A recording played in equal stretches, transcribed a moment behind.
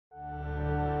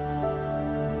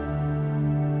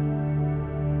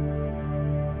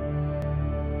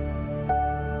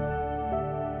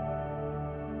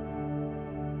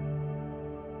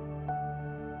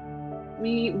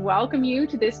we welcome you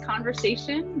to this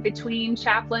conversation between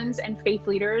chaplains and faith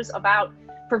leaders about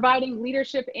providing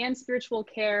leadership and spiritual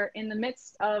care in the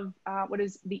midst of what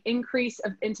is the increase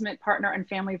of intimate partner and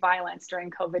family violence during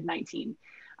COVID-19.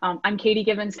 I'm Katie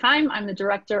Givens-Keim. I'm the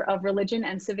Director of Religion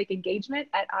and Civic Engagement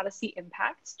at Odyssey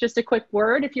Impact. Just a quick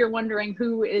word, if you're wondering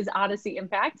who is Odyssey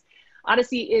Impact.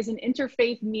 Odyssey is an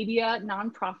interfaith media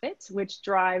nonprofit which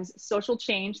drives social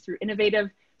change through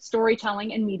innovative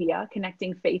storytelling and media,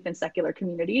 connecting faith and secular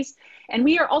communities. And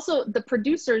we are also the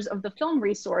producers of the film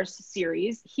resource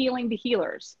series, Healing the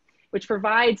Healers, which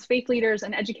provides faith leaders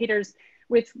and educators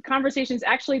with conversations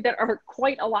actually that are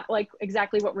quite a lot like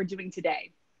exactly what we're doing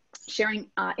today, sharing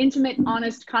intimate,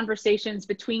 honest conversations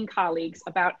between colleagues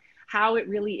about how it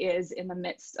really is in the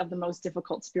midst of the most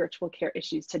difficult spiritual care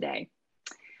issues today.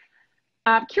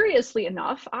 Curiously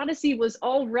enough, Odyssey was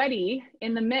already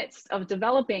in the midst of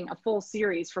developing a full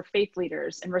series for faith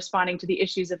leaders in responding to the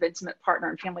issues of intimate partner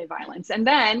and family violence. And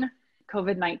then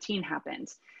COVID-19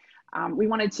 happened. We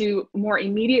wanted to more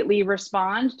immediately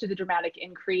respond to the dramatic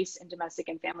increase in domestic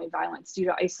and family violence due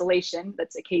to isolation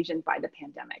that's occasioned by the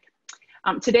pandemic.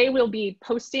 Today, we'll be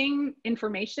posting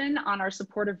information on our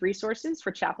supportive resources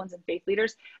for chaplains and faith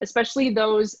leaders, especially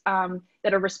those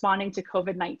that are responding to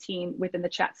COVID-19 within the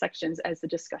chat sections as the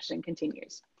discussion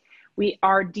continues. We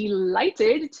are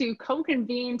delighted to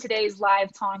co-convene today's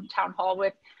live town hall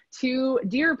with two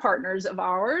dear partners of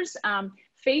ours,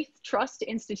 Faith Trust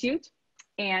Institute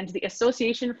and the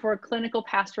Association for Clinical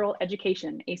Pastoral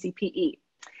Education, ACPE.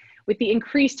 With the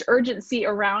increased urgency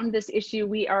around this issue,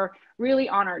 we are really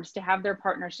honored to have their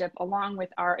partnership along with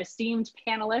our esteemed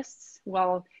panelists, who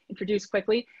I'll introduce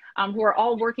quickly, who are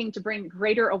all working to bring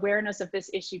greater awareness of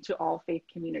this issue to all faith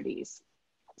communities.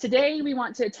 Today, we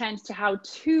want to attend to how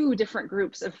two different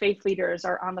groups of faith leaders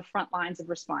are on the front lines of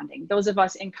responding. Those of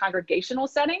us in congregational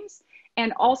settings,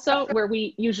 and also where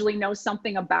we usually know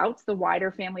something about the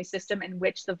wider family system in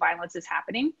which the violence is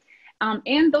happening,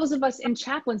 and those of us in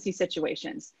chaplaincy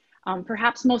situations.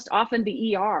 Perhaps most often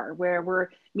the ER, where we're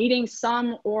meeting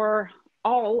some or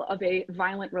all of a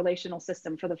violent relational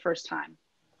system for the first time.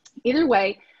 Either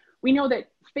way, we know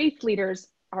that faith leaders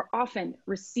are often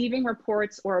receiving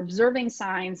reports or observing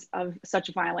signs of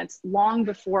such violence long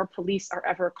before police are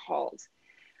ever called.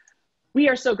 We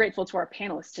are so grateful to our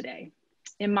panelists today: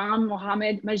 Imam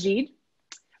Mohamed Magid,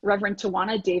 Reverend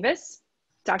Tawana Davis,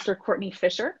 Dr. Cortney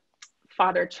Fisher,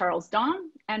 Father Charles Dahm,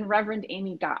 and Reverend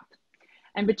Amy Gopp.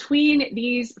 And between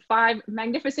these five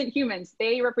magnificent humans,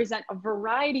 they represent a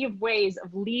variety of ways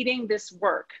of leading this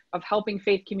work of helping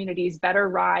faith communities better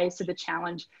rise to the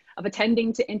challenge of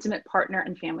attending to intimate partner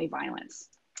and family violence.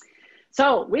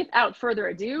 So without further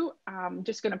ado, I'm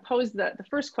just going to pose the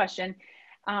first question.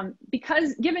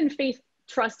 Because given Faith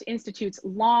Trust Institute's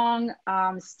long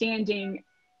standing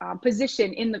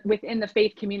position within the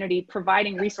faith community,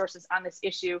 providing resources on this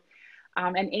issue,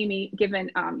 and Amy,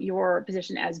 given your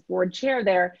position as board chair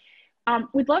there,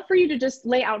 we'd love for you to just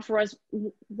lay out for us,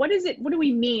 what do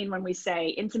we mean when we say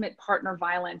intimate partner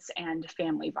violence and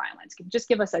family violence? Just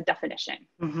give us a definition.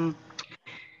 Mm-hmm.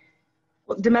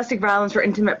 Well, domestic violence or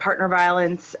intimate partner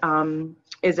violence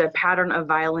is a pattern of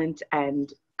violent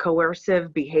and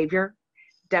coercive behavior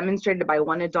demonstrated by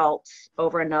one adult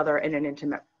over another in an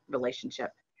intimate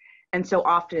relationship. And so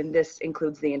often this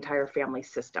includes the entire family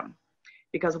system.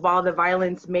 Because while the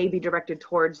violence may be directed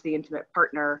towards the intimate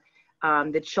partner,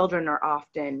 the children are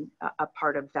often a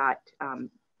part of that,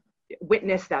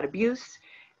 witness that abuse,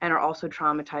 and are also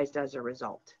traumatized as a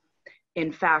result.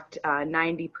 In fact,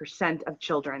 90% of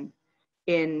children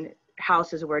in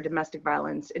houses where domestic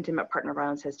violence, intimate partner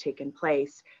violence has taken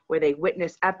place, where they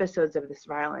witness episodes of this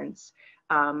violence,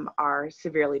 are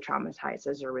severely traumatized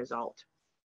as a result.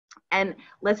 And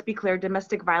let's be clear,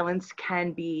 domestic violence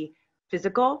can be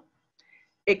physical,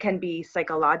 it can be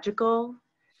psychological,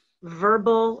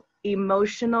 verbal,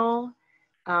 emotional,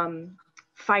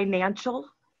 financial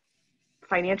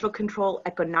control,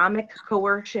 economic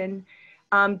coercion,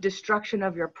 destruction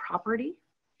of your property,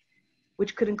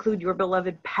 which could include your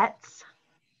beloved pets.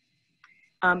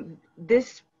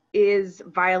 This is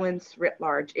violence writ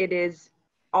large. It is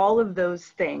all of those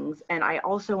things. And I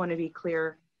also want to be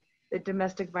clear that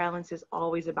domestic violence is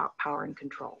always about power and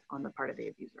control on the part of the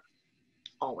abuser,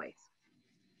 always.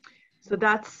 So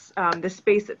that's the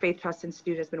space that Faith Trust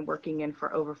Institute has been working in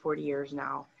for over 40 years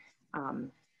now. And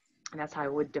that's how I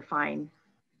would define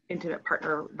intimate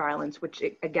partner violence, which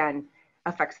again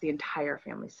affects the entire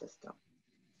family system.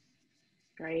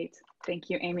 Great,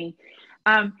 thank you, Amy.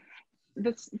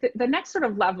 The next sort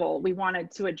of level we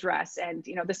wanted to address, and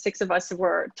the six of us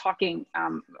were talking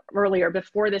earlier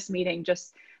before this meeting,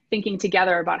 just thinking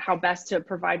together about how best to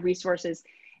provide resources.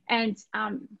 And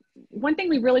one thing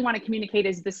we really want to communicate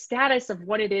is the status of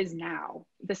what it is now,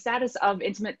 the status of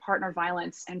intimate partner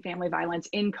violence and family violence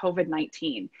in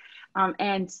COVID-19.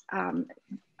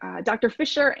 Dr.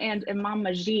 Fisher and Imam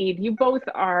Magid, you both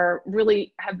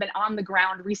have been on the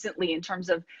ground recently in terms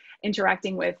of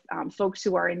interacting with folks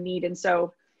who are in need. And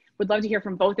so would love to hear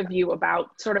from both of you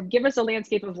about sort of give us a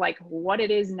landscape of like what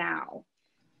it is now.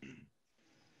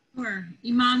 Sure.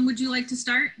 Imam, would you like to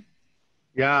start?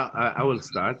 Yeah, I will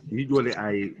start. Usually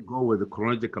I go with the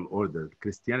chronological order.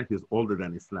 Christianity is older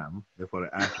than Islam, therefore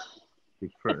I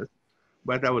speak first.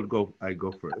 But I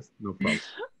go first, no problem.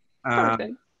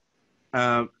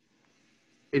 Perfect.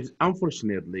 It's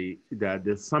unfortunately that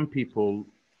there's some people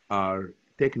are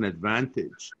taking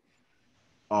advantage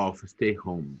of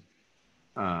stay-home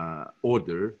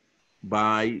order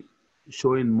by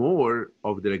showing more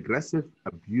of their aggressive,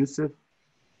 abusive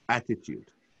attitude,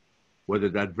 whether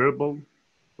that verbal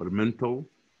or mental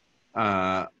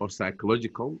or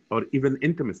psychological or even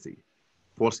intimacy,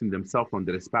 forcing themselves on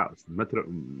their spouse,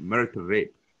 marital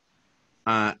rape.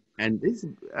 And this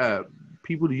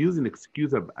people using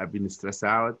excuse of I've been stressed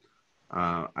out,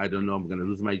 I don't know, I'm going to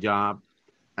lose my job,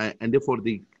 and therefore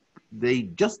they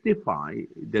justify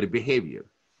their behavior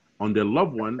on their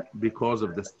loved one because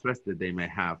of the stress that they may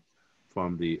have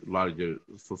from the larger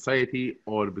society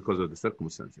or because of the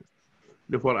circumstances.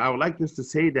 Therefore, I would like just to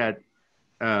say that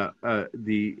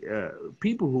the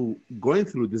people who going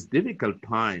through this difficult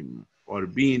time or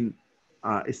being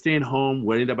staying home,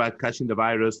 worried about catching the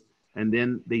virus, and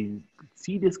then they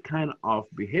see this kind of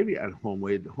behavior at home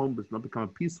where the home does not become a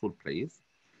peaceful place.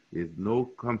 There's no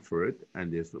comfort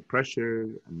and there's no pressure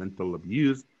and mental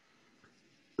abuse.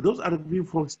 Those are the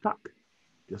people stuck.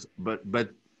 But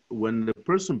when the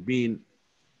person being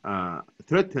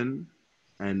threatened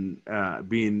and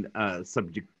being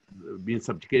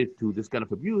subjugated to this kind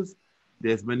of abuse,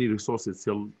 there's many resources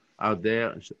still out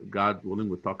there. God willing,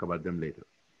 we'll talk about them later.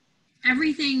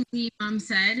 Everything the Imam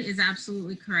said is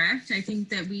absolutely correct. I think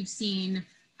that we've seen,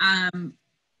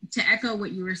 to echo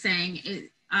what you were saying,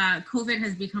 COVID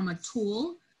has become a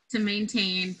tool to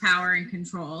maintain power and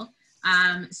control.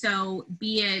 So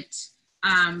be it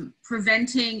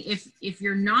preventing, if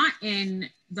you're not in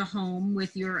the home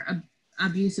with your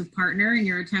abusive partner and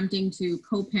you're attempting to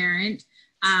co-parent,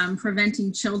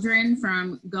 preventing children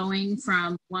from going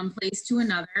from one place to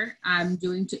another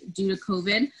due to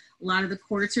COVID. A lot of the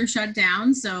courts are shut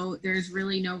down, so there's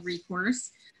really no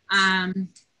recourse.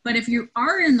 But if you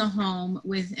are in the home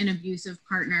with an abusive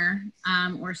partner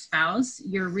or spouse,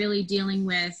 you're really dealing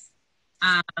with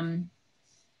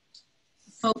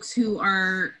folks who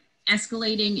are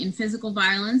escalating in physical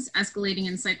violence, escalating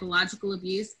in psychological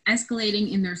abuse,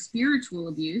 escalating in their spiritual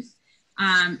abuse.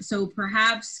 So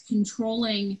perhaps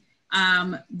controlling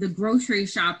the grocery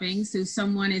shopping so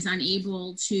someone is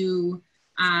unable to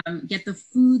get the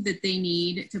food that they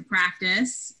need to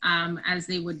practice as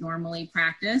they would normally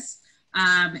practice.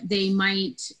 They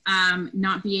might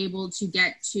not be able to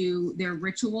get to their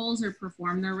rituals or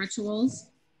perform their rituals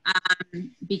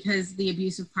because the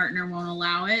abusive partner won't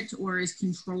allow it or is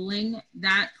controlling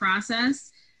that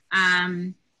process.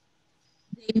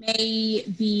 They may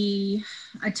be,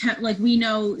 like we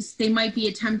know, they might be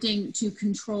attempting to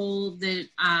control the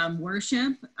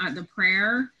worship, the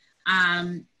prayer.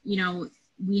 You know,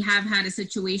 we have had a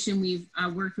situation, we've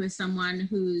worked with someone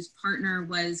whose partner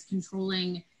was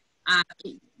controlling,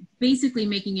 basically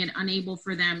making it unable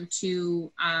for them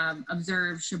to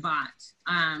observe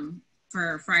Shabbat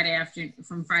for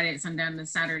from Friday at sundown to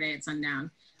Saturday at sundown.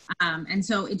 And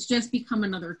so it's just become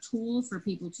another tool for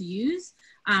people to use.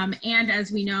 And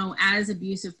as we know, as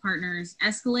abusive partners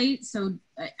escalate, so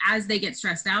as they get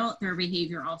stressed out, their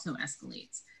behavior also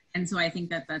escalates. And so I think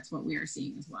that that's what we are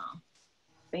seeing as well.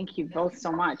 Thank you both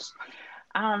so much.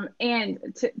 And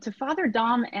to Father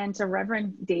Dahm and to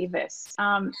Reverend Davis,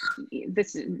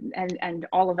 this and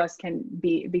all of us can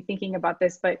be thinking about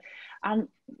this, but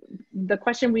the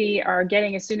question we are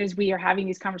getting as soon as we are having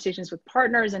these conversations with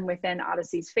partners and within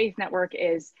Odyssey's faith network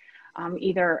is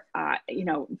either you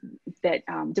know, that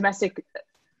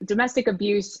domestic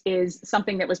abuse is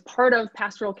something that was part of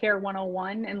Pastoral Care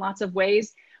 101 in lots of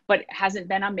ways, but hasn't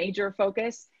been a major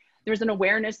focus. There's an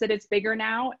awareness that it's bigger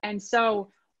now, and so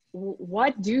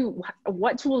what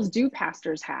tools do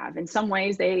pastors have? In some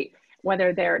ways,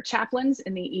 whether they're chaplains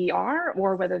in the ER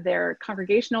or whether they're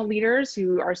congregational leaders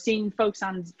who are seeing folks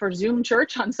for Zoom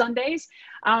church on Sundays,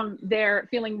 they're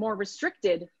feeling more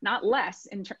restricted, not less,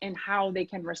 in how they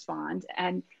can respond.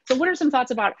 And so what are some thoughts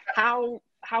about how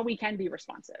we can be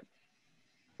responsive?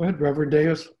 Go ahead, Reverend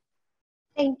Davis.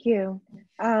 Thank you.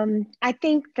 I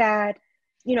think that,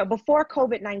 you know, before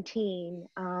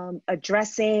COVID-19,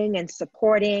 addressing and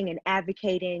supporting and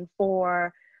advocating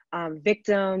for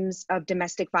victims of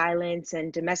domestic violence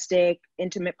and domestic,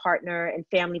 intimate partner and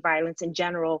family violence in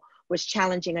general was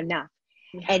challenging enough.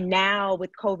 Yeah. And now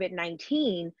with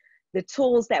COVID-19, the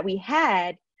tools that we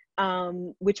had,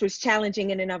 which was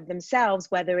challenging in and of themselves,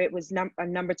 whether it was a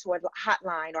number to a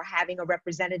hotline or having a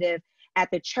representative at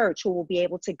the church who will be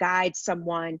able to guide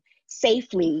someone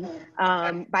safely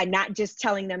by not just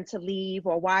telling them to leave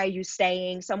or why are you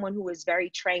staying, someone who is very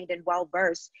trained and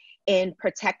well-versed in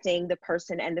protecting the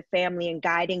person and the family and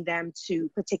guiding them to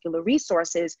particular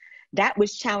resources, that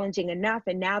was challenging enough.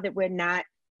 And now that we're not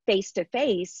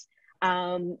face-to-face,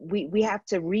 we have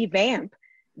to revamp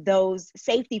those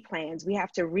safety plans. We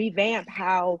have to revamp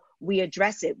how we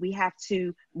address it. We have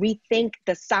to rethink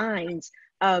the signs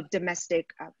of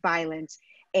domestic violence.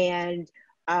 And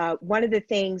one of the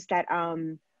things that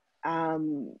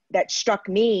that struck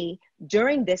me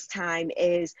during this time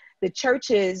is the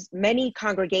churches, many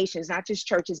congregations, not just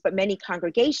churches, but many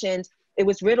congregations, it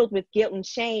was riddled with guilt and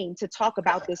shame to talk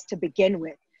about this to begin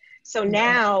with. So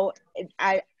now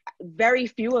very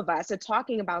few of us are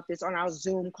talking about this on our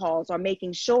Zoom calls or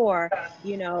making sure,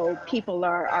 you know, people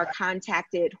are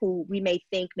contacted who we may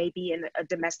think may be in a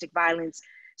domestic violence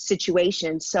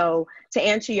situation. So to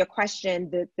answer your question,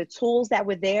 the tools that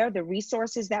were there, the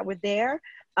resources that were there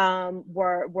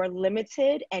were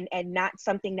limited and not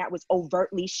something that was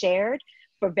overtly shared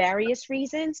for various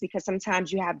reasons, because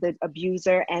sometimes you have the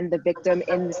abuser and the victim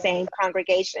in the same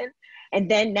congregation. And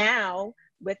then now,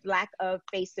 with lack of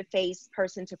face-to-face,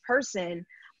 person-to-person,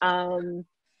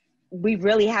 we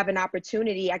really have an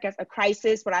opportunity. I guess a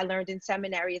crisis, what I learned in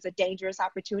seminary, is a dangerous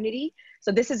opportunity.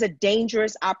 So this is a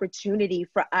dangerous opportunity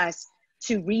for us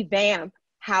to revamp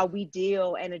how we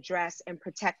deal and address and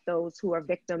protect those who are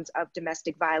victims of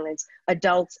domestic violence,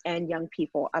 adults and young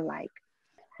people alike.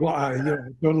 Well, I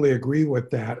totally agree with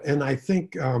that. And I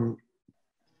think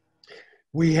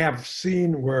we have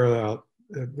seen where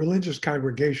religious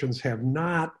congregations have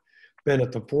not been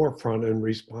at the forefront in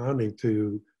responding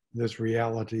to this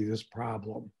reality, this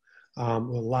problem. A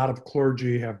lot of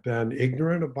clergy have been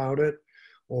ignorant about it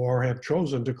or have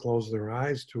chosen to close their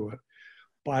eyes to it.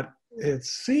 But it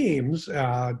seems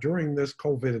during this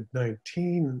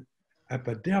COVID-19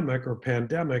 epidemic or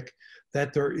pandemic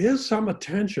that there is some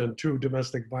attention to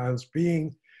domestic violence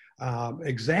being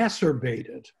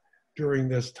exacerbated during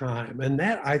this time. And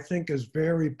that, I think, is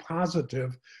very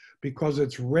positive because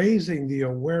it's raising the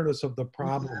awareness of the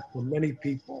problem for many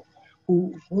people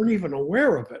who weren't even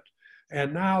aware of it.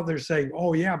 And now they're saying,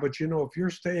 oh yeah, but you know, if you're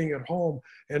staying at home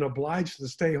and obliged to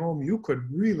stay home, you could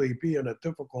really be in a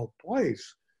difficult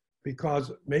place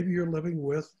because maybe you're living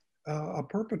with a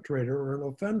perpetrator or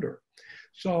an offender.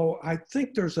 So I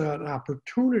think there's an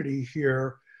opportunity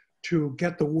here to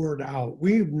get the word out.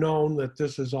 We've known that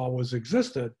this has always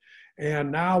existed.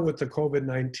 And now with the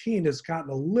COVID-19, it's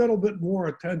gotten a little bit more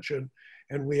attention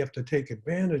and we have to take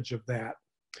advantage of that.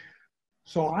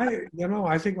 So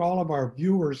I think all of our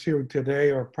viewers here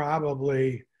today are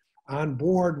probably on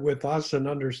board with us and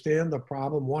understand the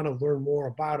problem, want to learn more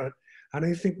about it. And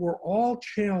I think we're all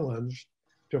challenged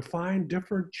to find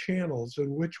different channels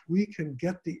in which we can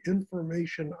get the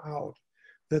information out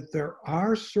that there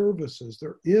are services,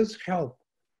 there is help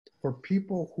for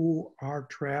people who are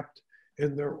trapped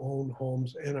in their own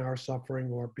homes and are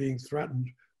suffering or being threatened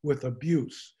with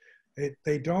abuse.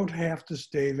 They don't have to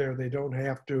stay there. They don't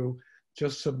have to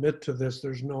just submit to this.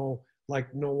 There's no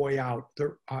way out.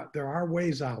 There are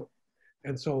ways out.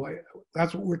 And so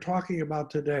that's what we're talking about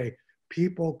today.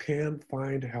 People can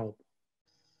find help.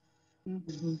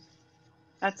 Mm-hmm.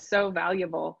 That's so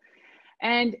valuable.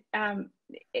 And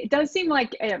it does seem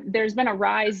like there's been a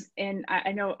rise in,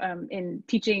 I know in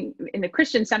teaching in the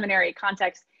Christian seminary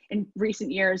context in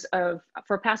recent years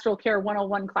for pastoral care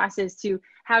 101 classes to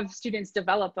have students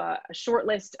develop a short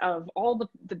list of all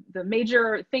the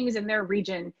major things in their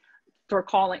region for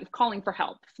calling for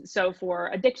help. So for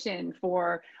addiction,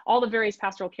 for all the various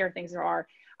pastoral care things there are.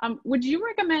 Would you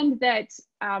recommend that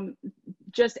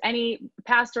just any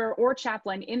pastor or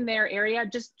chaplain in their area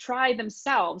just try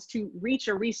themselves to reach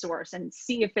a resource and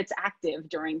see if it's active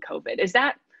during COVID? Is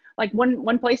that like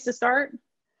one place to start?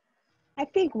 I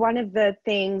think one of the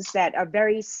things that are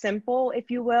very simple,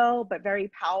 if you will, but very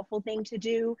powerful thing to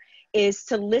do is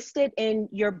to list it in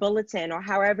your bulletin or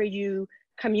however you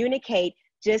communicate,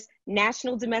 just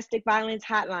National Domestic Violence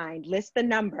Hotline, list the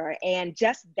number, and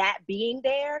just that being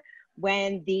there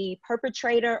when the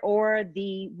perpetrator or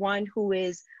the one who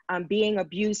is being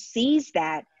abused sees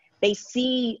that, they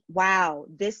see, wow,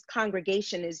 this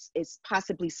congregation is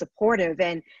possibly supportive,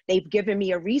 and they've given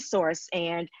me a resource,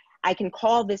 and I can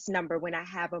call this number when I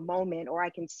have a moment, or I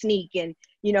can sneak and,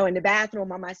 you know, in the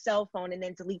bathroom on my cell phone and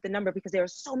then delete the number, because there are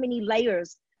so many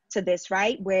layers to this,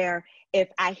 right? Where if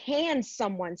I hand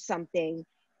someone something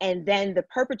and then the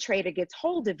perpetrator gets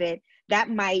hold of it, that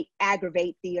might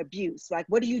aggravate the abuse. Like,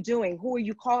 what are you doing? Who are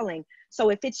you calling? So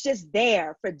if it's just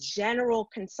there for general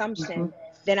consumption,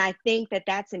 then I think that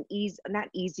that's an not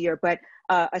easier, but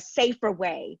a safer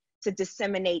way to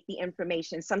disseminate the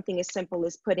information. Something as simple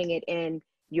as putting it in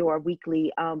your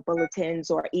weekly bulletins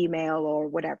or email or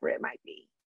whatever it might be.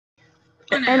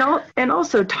 And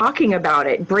also talking about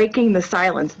it, breaking the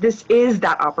silence. This is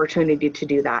that opportunity to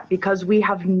do that, because we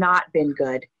have not been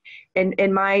good. And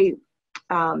in my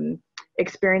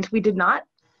experience, we did not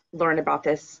learn about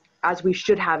this as we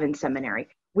should have in seminary.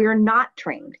 We are not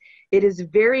trained. It is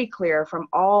very clear from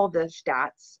all the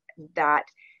stats that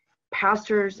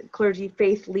pastors, clergy,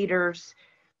 faith leaders,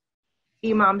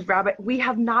 imams, rabbis, we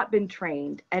have not been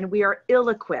trained, and we are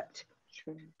ill-equipped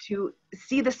to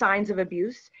see the signs of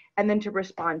abuse and then to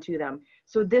respond to them.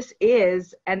 So this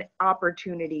is an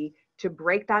opportunity to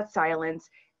break that silence,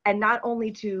 and not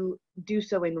only to do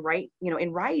so in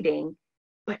writing,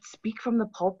 but speak from the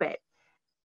pulpit,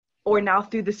 or now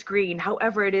through the screen,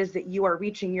 however it is that you are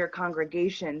reaching your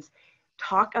congregations.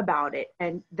 Talk about it.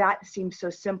 And that seems so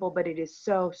simple, but it is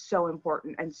so, so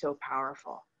important and so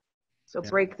powerful. So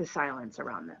break the silence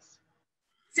around this.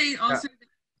 Say also that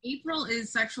April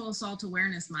is Sexual Assault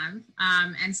Awareness Month.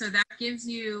 And so that gives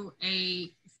you a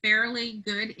fairly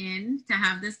good in to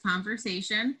have this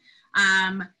conversation.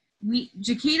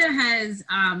 JCADA has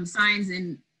signs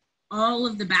in all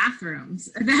of the bathrooms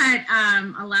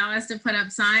that allow us to put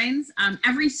up signs.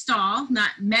 Every stall, not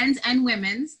men's and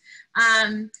women's.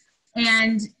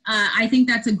 And I think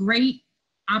that's a great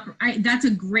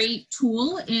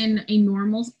tool in a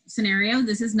normal scenario.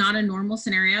 This is not a normal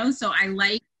scenario, so I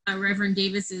like Reverend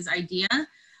Davis's idea.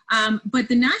 But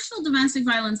the National Domestic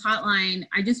Violence Hotline,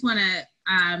 I just want to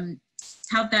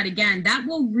tout that again. That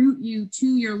will route you to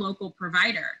your local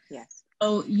provider. Yes.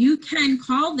 So you can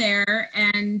call there,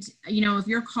 and you know, if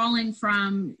you're calling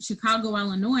from Chicago,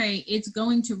 Illinois, it's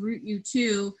going to route you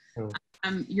to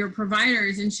your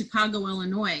providers in Chicago,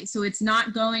 Illinois. So it's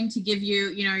not going to give you,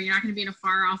 you know, you're not going to be in a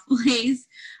far off place.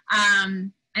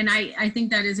 And I think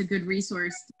that is a good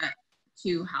resource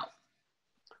to help.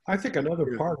 I think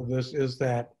another part of this is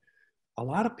that a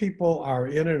lot of people are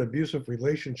in an abusive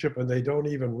relationship and they don't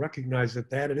even recognize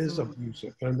that it is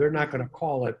abusive, and they're not going to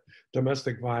call it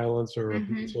domestic violence or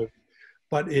abusive,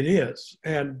 but it is.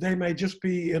 And they may just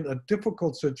be in a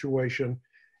difficult situation,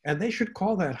 and they should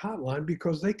call that hotline,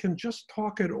 because they can just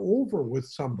talk it over with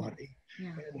somebody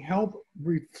and help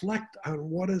reflect on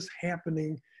what is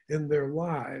happening in their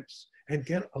lives and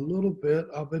get a little bit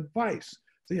of advice.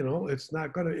 So, you know,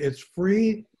 it's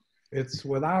free, it's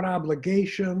without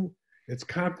obligation, it's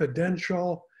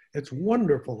confidential. It's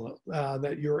wonderful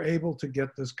that you're able to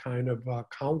get this kind of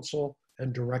counsel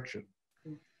and direction.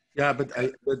 Yeah, but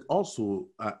also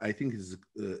I think it's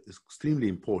extremely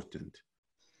important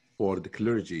for the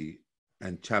clergy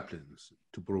and chaplains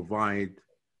to provide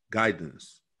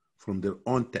guidance from their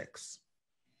own texts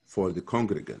for the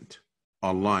congregant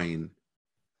online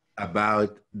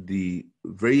about the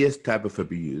various type of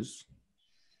abuse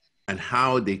and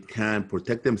how they can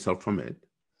protect themselves from it,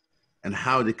 and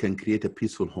how they can create a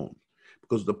peaceful home.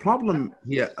 Because the problem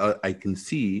here I can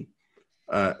see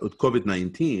with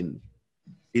COVID-19,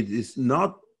 it is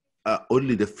not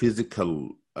only the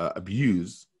physical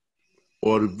abuse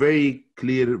or very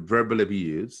clear verbal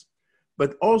abuse,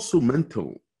 but also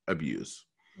mental abuse.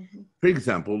 For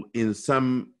example, in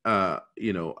some,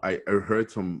 you know, I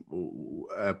heard from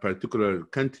a particular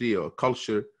country or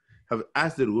culture have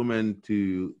asked their women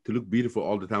to look beautiful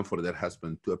all the time for their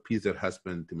husband, to appease their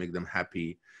husband, to make them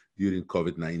happy during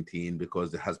COVID-19 because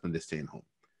the husband is staying home.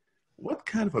 What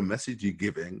kind of a message are you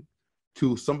giving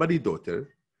to somebody's daughter,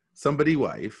 somebody's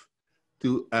wife,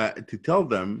 to tell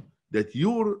them that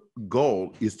your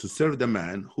goal is to serve the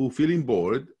man who feeling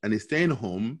bored and is staying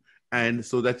home, and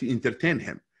so that you entertain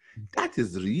him? That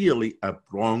is really a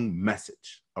wrong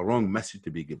message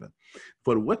to be given.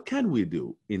 For what can we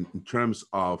do in terms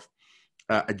of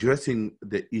addressing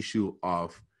the issue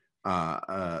of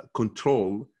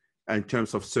control in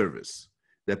terms of service?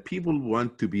 That people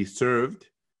want to be served,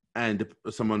 and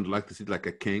someone like to sit like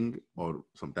a king or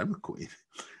sometimes a queen,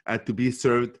 to be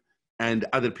served, and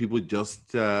other people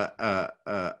just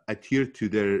adhere to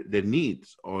their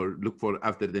needs or look for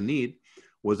after the need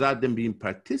without them being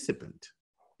participant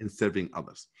in serving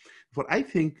others. For I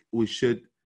think we should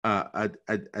I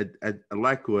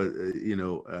like what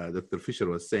Dr. Fisher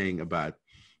was saying about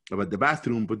the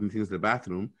bathroom, putting things in the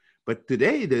bathroom. But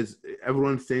today,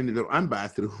 everyone's saying in their own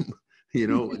bathroom. You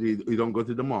don't go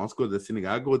to the mosque or the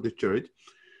synagogue or the church.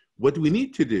 What we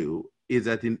need to do is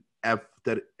that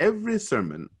after every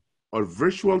sermon or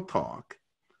virtual talk,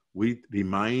 we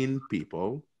remind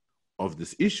people of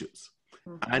these issues,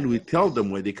 and we tell them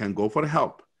where they can go for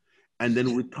help. And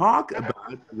then we talk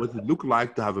about what it looks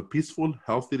like to have a peaceful,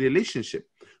 healthy relationship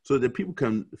so that people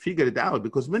can figure it out,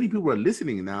 because many people are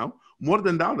listening now more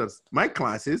than others. My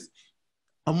classes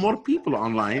are more people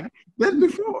online than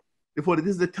before. Therefore, it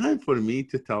is the time for me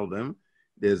to tell them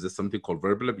there's something called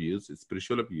verbal abuse,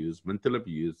 spiritual abuse, mental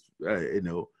abuse,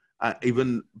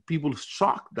 even people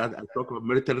shocked that I talk about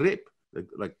marital rape.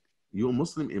 Like, you're a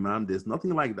Muslim imam, there's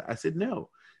nothing like that. I said, no.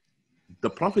 The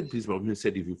Prophet, peace be upon him,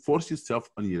 said, if you force yourself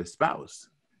on your spouse,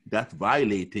 that's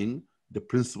violating the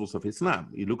principles of Islam.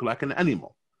 You look like an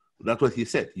animal. That's what he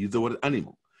said. Use the word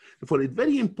animal. Therefore, it's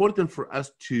very important for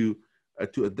us to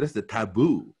address the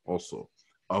taboo also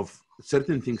of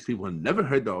certain things people have never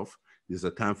heard of. This is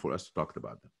a time for us to talk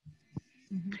about them.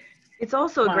 Mm-hmm. It's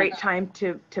also a great time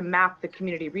to map the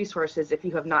community resources if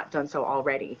you have not done so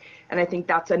already. And I think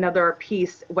that's another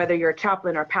piece, whether you're a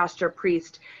chaplain or pastor,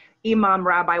 priest, imam,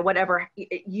 rabbi, whatever,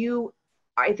 you,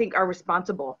 I think, are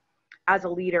responsible as a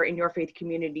leader in your faith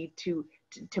community to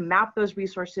map those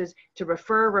resources, to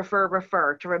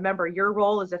refer, to remember your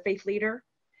role as a faith leader,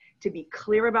 to be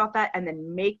clear about that, and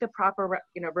then make the proper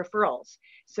referrals.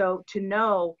 So to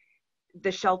know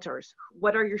the shelters,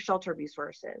 what are your shelter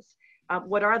resources?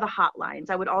 What are the hotlines?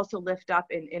 I would also lift up,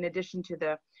 in addition to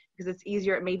because it's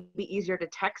easier, it may be easier to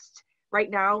text right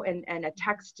now, and a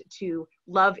text to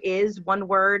love is one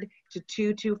word to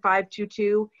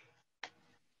 22522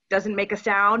 doesn't make a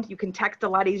sound. You can text a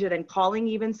lot easier than calling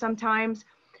even sometimes.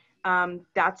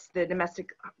 That's the domestic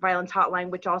violence hotline,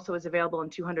 which also is available in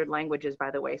 200 languages,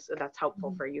 by the way. So that's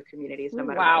helpful for you communities, no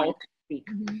matter what you speak.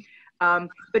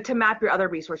 But to map your other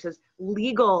resources,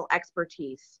 legal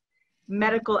expertise,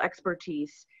 medical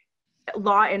expertise,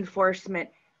 law enforcement,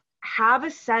 have a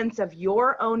sense of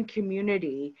your own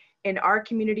community. In our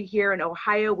community here in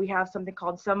Ohio, we have something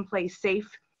called Someplace Safe,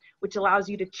 which allows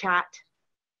you to chat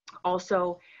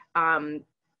also,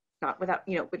 not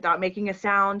without making a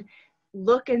sound.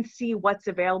 Look and see what's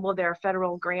available. There are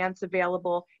federal grants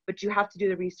available, but you have to do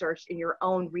the research in your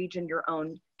own region, your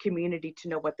own community, to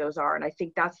know what those are. And I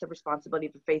think that's the responsibility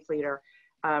of a faith leader,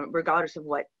 regardless of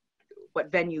what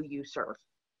venue you serve.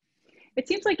 It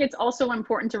seems like it's also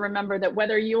important to remember that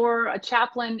whether you're a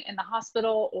chaplain in the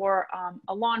hospital or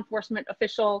a law enforcement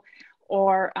official,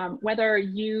 or whether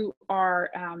you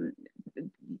are,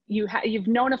 you've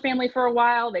known a family for a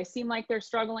while, they seem like they're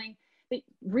struggling,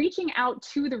 reaching out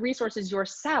to the resources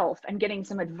yourself and getting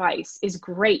some advice is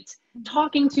great.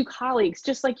 Talking to colleagues,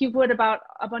 just like you would about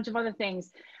a bunch of other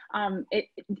things,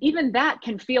 even that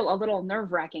can feel a little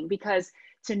nerve-wracking, because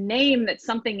to name that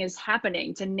something is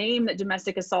happening, to name that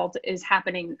domestic assault is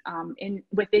happening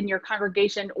within your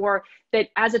congregation, or that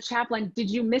as a chaplain, did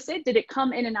you miss it? Did it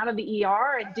come in and out of the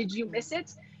ER, and did you miss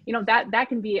it? That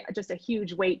can be just a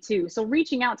huge weight too. So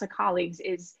reaching out to colleagues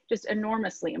is just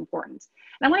enormously important.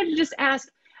 And I wanted to just ask,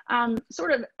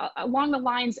 sort of along the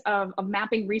lines of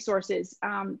mapping resources,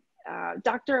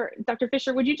 Dr.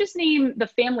 Fisher, would you just name the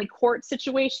family court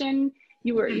situation?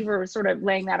 You were sort of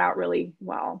laying that out really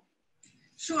well.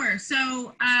 Sure.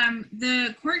 So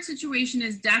the court situation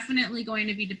is definitely going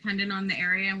to be dependent on the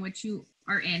area in which you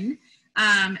are in.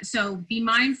 So be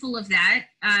mindful of that.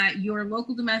 Your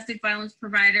local domestic violence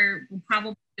provider will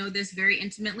probably know this very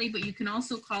intimately, but you can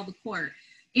also call the court.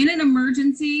 In an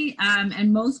emergency,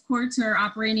 and most courts are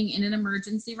operating in an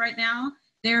emergency right now,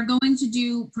 they're going to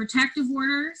do protective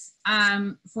orders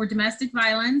for domestic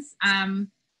violence, and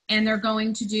they're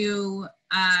going to do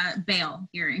bail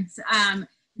hearings.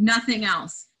 Nothing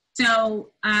else.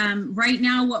 So right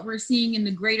now, what we're seeing in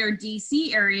the greater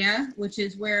DC area, which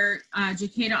is where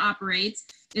JCADA operates,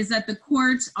 is that the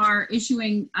courts are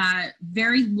issuing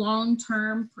very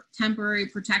long-term temporary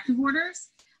protective orders.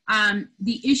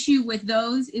 The issue with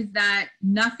those is that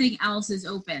nothing else is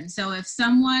open. So if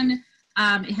someone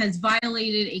has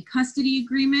violated a custody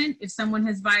agreement, if someone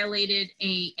has violated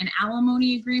an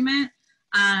alimony agreement,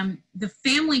 the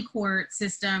family court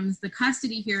systems, the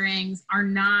custody hearings are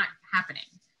not happening.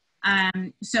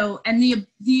 And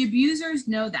the abusers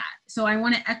know that. So I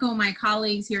want to echo my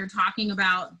colleagues here talking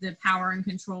about the power and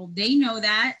control. They know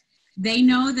that. They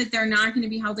know that they're not going to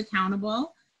be held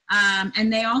accountable.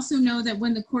 And they also know that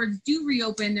when the courts do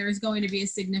reopen, there's going to be a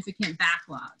significant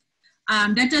backlog.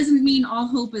 That doesn't mean all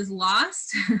hope is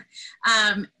lost.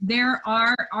 There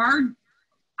are,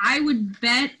 I would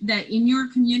bet that in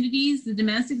your communities, the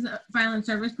domestic violence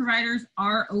service providers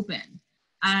are open.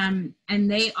 And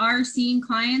they are seeing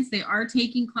clients, they are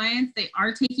taking clients, they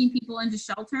are taking people into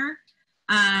shelter.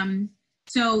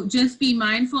 So just be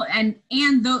mindful, and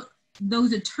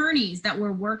those attorneys that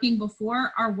were working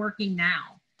before are working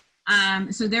now.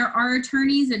 So there are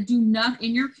attorneys that do nothing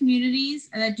in your communities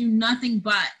that do nothing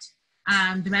but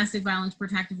domestic violence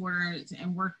protective orders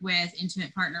and work with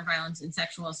intimate partner violence and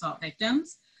sexual assault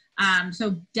victims.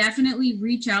 So definitely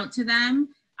reach out to them.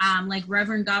 Like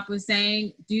Reverend Gopp was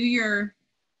saying, do your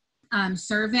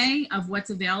survey of what's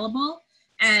available,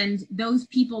 and those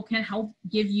people can help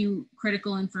give you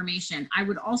critical information. I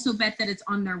would also bet that it's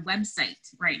on their website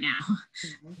right now.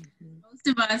 Most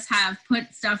of us have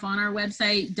put stuff on our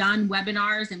website, done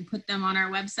webinars and put them on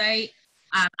our website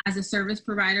as a service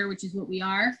provider, which is what we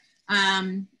are.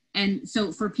 And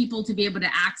so for people to be able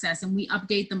to access, and we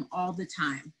update them all the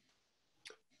time.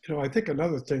 You know, I think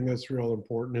another thing that's real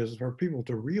important is for people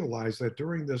to realize that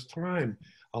during this time,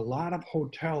 a lot of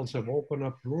hotels have opened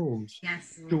up rooms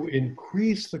to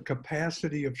increase the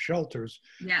capacity of shelters.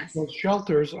 Yes. Those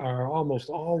shelters are almost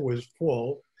always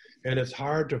full, and it's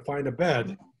hard to find a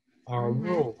bed or a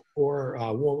room for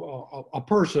a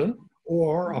person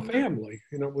or a family,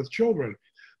 you know, with children.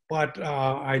 But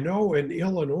I know in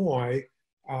Illinois,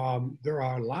 there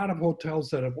are a lot of hotels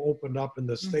that have opened up, and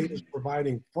the state is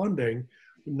providing funding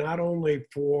not only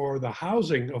for the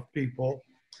housing of people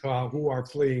who are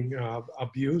fleeing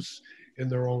abuse in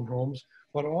their own homes,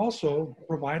 but also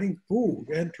providing food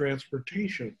and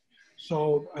transportation.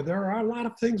 So there are a lot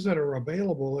of things that are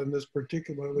available in this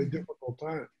particularly difficult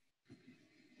time.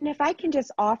 And if I can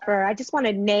just offer, I just want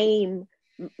to name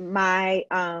my,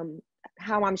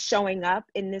 how I'm showing up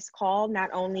in this call, not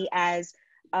only as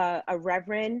a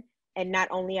reverend and not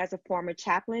only as a former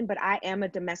chaplain, but I am a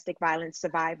domestic violence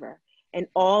survivor. And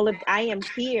I am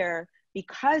here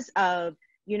because of,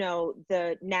 you know,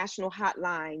 the national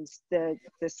hotlines, the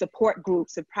support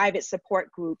groups, the private support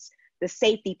groups, the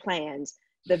safety plans,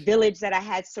 the village that I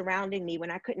had surrounding me when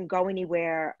I couldn't go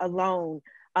anywhere alone.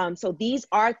 So these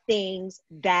are things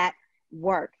that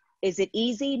work. Is it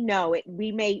easy? No,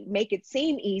 we may make it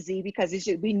seem easy because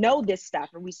we know this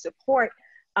stuff and we support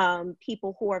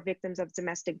people who are victims of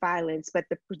domestic violence, but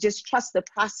just trust the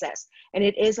process. And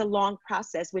it is a long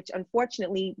process, which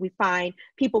unfortunately we find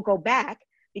people go back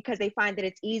because they find that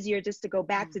it's easier just to go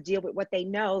back to deal with what they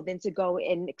know than to go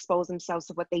and expose themselves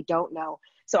to what they don't know.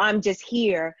 So I'm just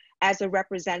here as a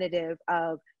representative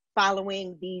of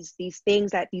following these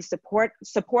things, that these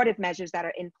supportive measures that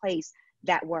are in place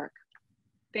that work.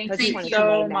 Thank you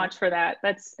so much for that.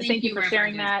 Thank you for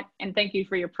sharing that, and thank you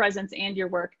for your presence and your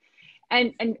work.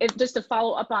 And just to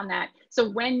follow up on that, so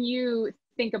when you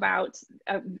think about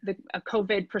a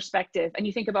COVID perspective and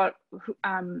you think about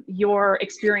your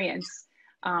experience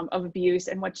of abuse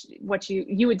and what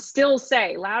you would still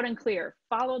say loud and clear,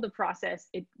 follow the process.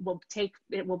 It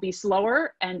will be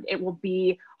slower and it will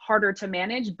be harder to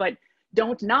manage, but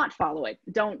don't not follow it.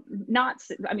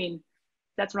 I mean,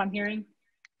 that's what I'm hearing.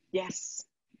 Yes.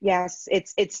 Yes,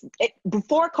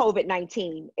 before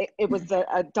COVID-19, it was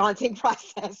a daunting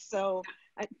process. So,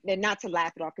 and not to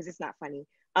laugh it off because it's not funny.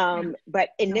 But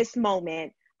in this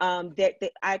moment,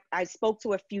 I spoke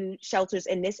to a few shelters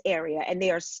in this area, and they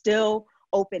are still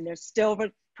open. They're still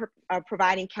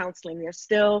providing counseling. They're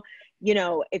still, you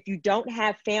know, if you don't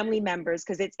have family members,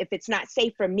 because if it's not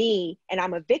safe for me and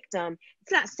I'm a victim,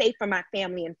 it's not safe for my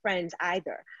family and friends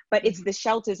either. But it's the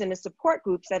shelters and the support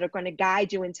groups that are going to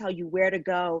guide you and tell you where to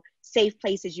go, safe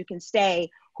places you can stay,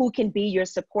 who can be your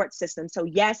support system. So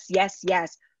yes, yes,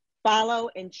 yes, follow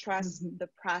and trust the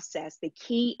process. The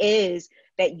key is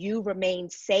that you remain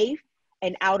safe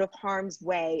and out of harm's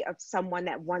way of someone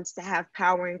that wants to have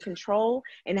power and control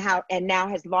and now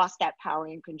has lost that power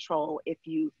and control if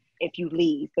you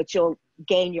leave, but you'll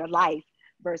gain your life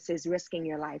versus risking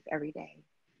your life every day.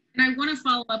 And I want to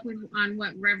follow up on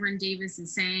what Reverend Davis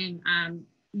is saying.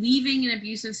 Leaving an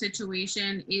abusive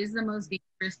situation is the most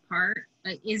dangerous part,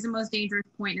 is the most dangerous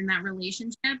point in that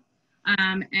relationship.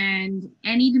 And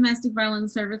any domestic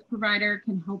violence service provider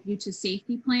can help you to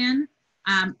safety plan.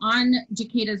 On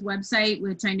JCADA's website,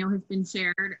 which I know has been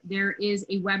shared, there is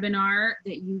a webinar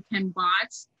that you can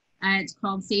watch. It's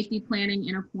called Safety Planning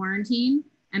in a Quarantine.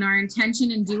 And our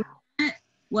intention in doing that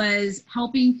was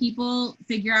helping people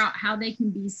figure out how they can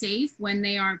be safe when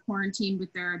they are quarantined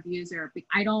with their abuser.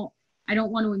 I don't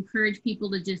want to encourage people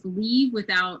to just leave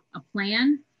without a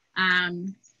plan,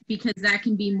 because that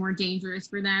can be more dangerous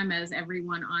for them, as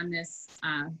everyone on this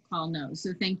call knows.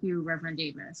 So thank you, Reverend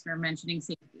Davis, for mentioning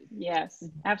safety. Yes,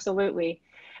 absolutely.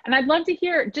 And I'd love to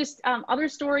hear just other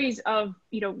stories of,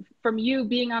 from you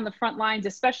being on the front lines,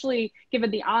 especially given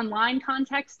the online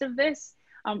context of this,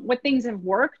 what things have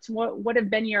worked, what have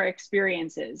been your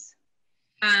experiences?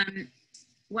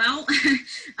 Well,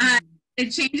 it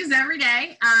changes every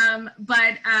day,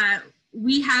 but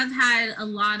we have had a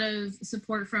lot of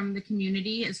support from the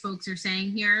community, as folks are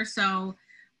saying here. So,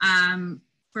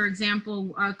 for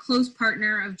example, a close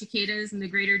partner of JCADA's in the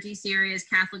greater DC area is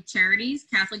Catholic Charities.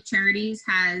 Catholic Charities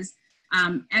has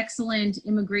excellent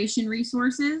immigration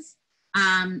resources.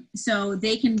 So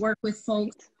they can work with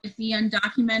folks who might be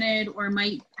undocumented or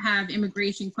might have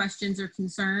immigration questions or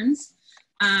concerns.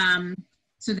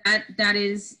 So that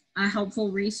is a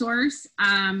helpful resource.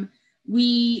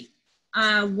 We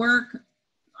work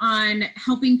on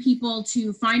helping people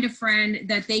to find a friend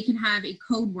that they can have a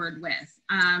code word with.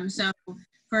 So,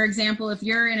 for example, if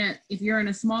you're in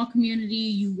a small community,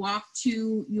 you walk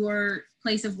to your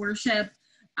place of worship.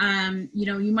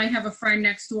 You might have a friend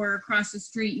next door, across the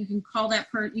street. You can call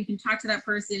you can talk to that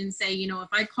person and say, if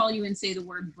I call you and say the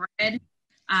word bread,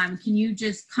 can you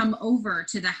just come over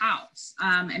to the house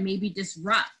and maybe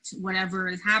disrupt whatever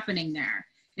is happening there?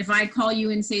 If I call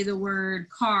you and say the word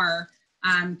car,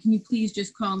 can you please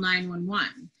just call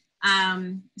 911?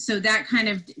 So that's kind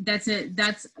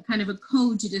of a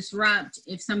code to disrupt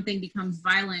if something becomes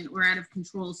violent or out of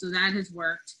control. So that has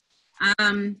worked.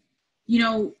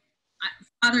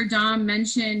 Father Dahm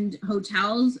mentioned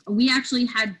hotels. We actually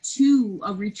had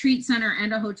a retreat center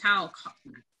and a hotel,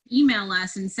 email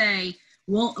us and say,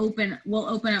 we'll open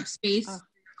up space for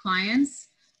clients.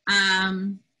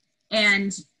 And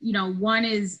one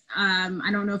is, I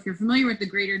don't know if you're familiar with the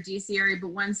greater DC area, but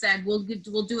one said, we'll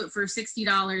do it for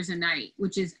 $60 a night,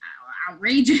 which is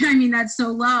outrageous. I mean, that's so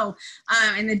low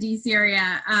in the DC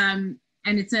area. And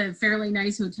it's a fairly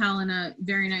nice hotel in a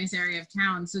very nice area of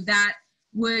town. So that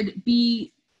would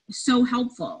be so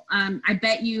helpful. I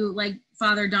bet you, like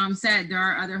Father Dahm said, there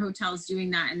are other hotels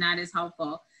doing that, and that is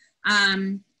helpful.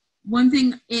 One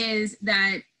thing is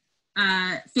that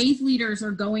faith leaders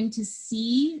are going to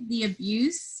see the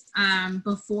abuse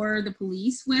before the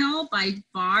police will, by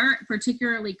far,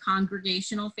 particularly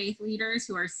congregational faith leaders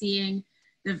who are seeing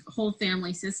the whole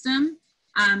family system.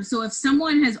 So if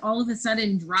someone has all of a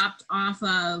sudden dropped off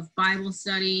of Bible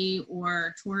study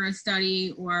or Torah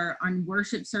study or on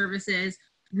worship services,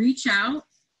 reach out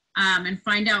and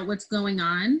find out what's going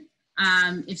on.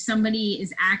 If somebody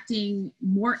is acting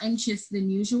more anxious than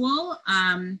usual,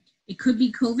 it could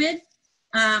be COVID,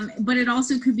 but it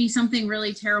also could be something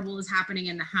really terrible is happening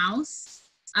in the house.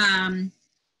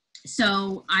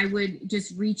 So I would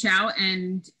just reach out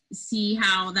and see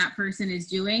how that person is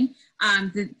doing.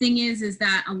 The thing is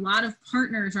that a lot of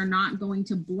partners are not going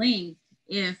to blink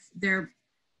if the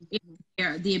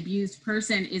abused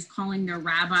person is calling their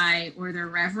rabbi or their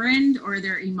reverend or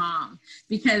their imam,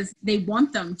 because they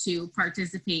want them to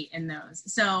participate in those.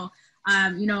 So,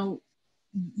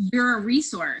 you're a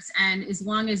resource, and as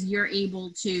long as you're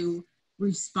able to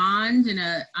respond in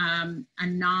a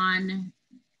non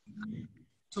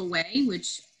way,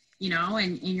 which,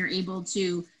 and you're able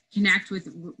to connect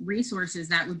with resources,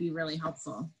 that would be really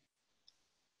helpful.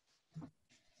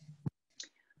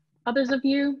 Others of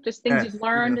you, just things you've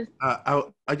learned?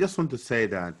 I just want to say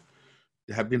that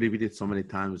it have been repeated so many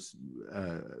times.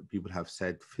 People have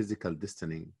said physical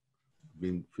distancing.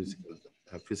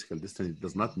 Physical distancing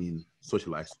does not mean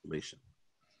social isolation.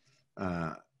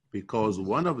 Because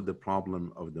one of the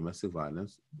problem of domestic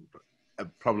violence,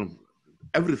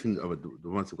 everything of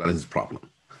domestic violence is a problem.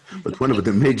 But one of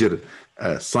the major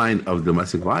signs of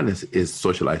domestic violence is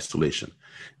social isolation,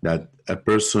 that a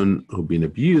person who's been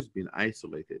abused, been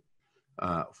isolated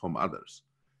from others.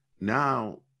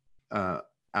 Now,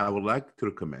 I would like to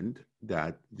recommend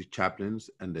that the chaplains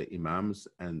and the imams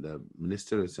and the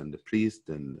ministers and the priests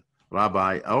and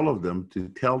rabbi, all of them, to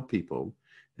tell people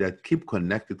that keep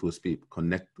connected with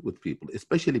people,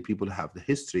 especially people who have the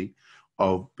history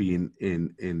of being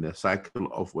in the cycle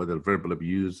of whether verbal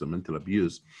abuse or mental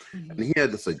abuse. Mm-hmm. And here are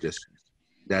the suggestions: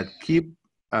 that keep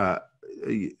a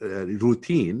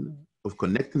routine of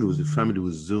connecting with the family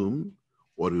with Zoom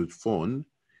or with phone.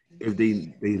 If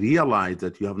they realize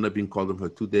that you have not been called them for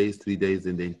 2 days, 3 days,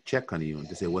 and they check on you and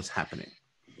they say, what's happening?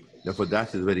 Therefore,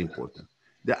 that is very important.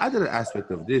 The other aspect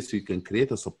of this, you can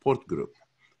create a support group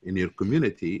in your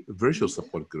community, a virtual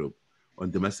support group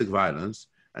on domestic violence,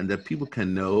 and that people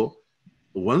can know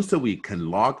once a week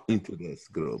can log into this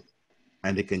group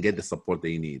and they can get the support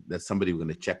they need, that somebody is going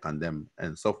to check on them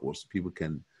and so forth. So people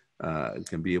can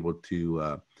can be able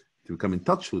to come in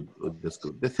touch with this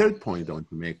group. The third point I want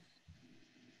to make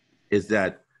is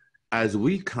that as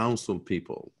we counsel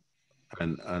people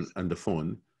on the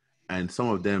phone, and some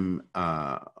of them,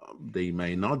 they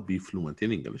may not be fluent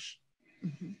in English.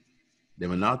 Mm-hmm. They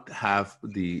may not have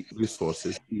the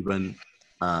resources, even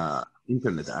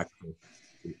internet access,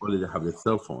 or they have a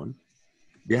cell phone.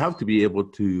 They have to be able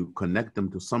to connect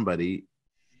them to somebody,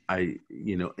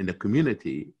 in the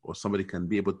community, or somebody can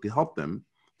be able to help them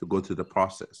to go through the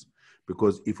process.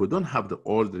 Because if we don't have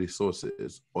all the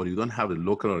resources, or you don't have a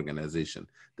local organization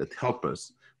that help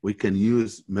us, we can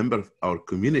use member of our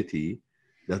community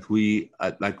that we,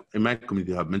 like in my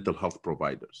community, have mental health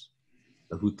providers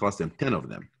that we trust them, 10 of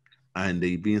them, and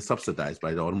they're being subsidized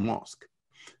by our mosque.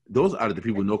 Those are the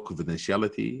people who know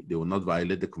confidentiality. They will not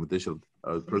violate the confidential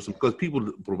person, because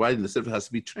people providing the service has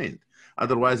to be trained.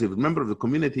 Otherwise, if a member of the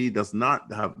community does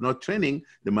not have no training,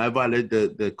 they might violate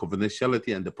the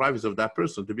confidentiality and the privacy of that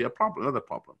person to be another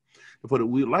problem. Therefore,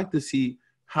 we like to see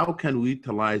how can we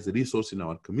utilize the resource in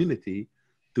our community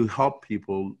to help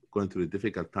people going through a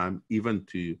difficult time, even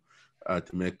to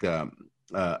make a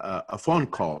phone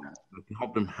call to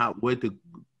help them where to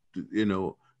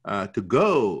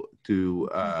go to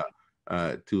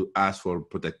ask for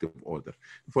protective order.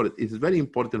 For it is very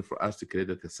important for us to create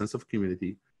a sense of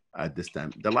community at this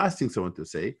time. The last thing I want to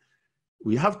say,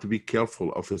 we have to be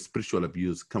careful of a spiritual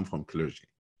abuse come from clergy.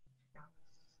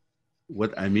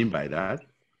 What I mean by that,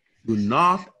 do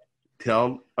not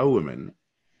tell a woman,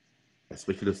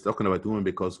 especially talking about women,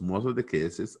 because most of the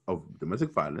cases of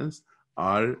domestic violence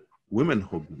are women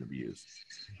who've been abused.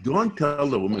 Don't tell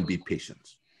the woman, be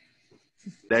patient.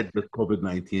 Let the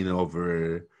COVID-19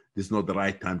 over. This is not the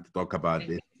right time to talk about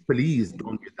this. Please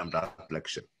don't give them that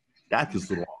lecture. That is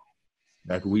wrong.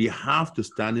 That we have to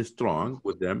stand strong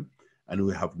with them, and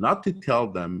we have not to tell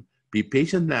them, be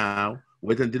patient now,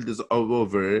 wait until this is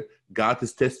over. God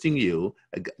is testing you.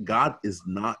 God is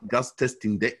not just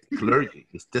testing the clergy.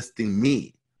 He's testing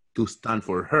me to stand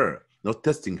for her, not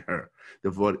testing her.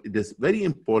 Therefore, it is very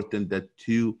important that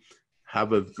to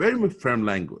have a very firm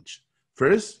language.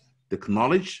 First, to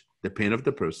acknowledge the pain of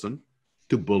the person,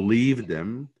 to believe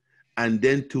them, and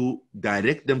then to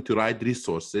direct them to right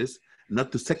resources,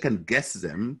 not to second guess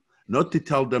them, not to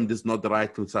tell them this is not the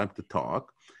right time to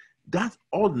talk. That's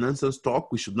all nonsense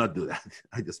talk. We should not do that.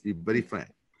 I just be very frank.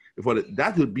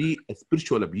 That would be a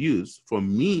spiritual abuse for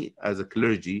me as a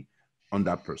clergy on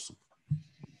that person.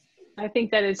 I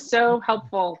think that is so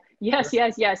helpful. Yes,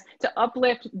 yes, yes. To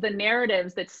uplift the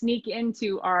narratives that sneak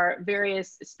into our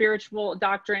various spiritual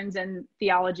doctrines and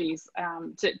theologies,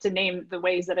 to name the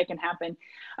ways that it can happen.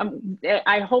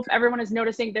 I hope everyone is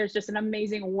noticing there's just an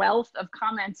amazing wealth of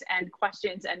comments and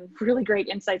questions and really great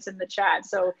insights in the chat.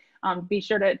 So be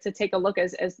sure to take a look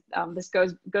as this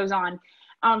goes on.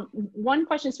 One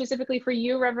question specifically for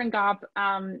you, Reverend Gopp,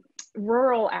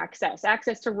 rural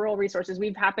access to rural resources.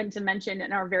 We've happened to mention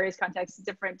in our various contexts,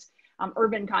 different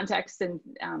urban contexts and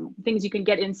things you can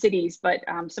get in cities, but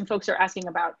some folks are asking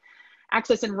about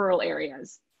access in rural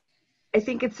areas. I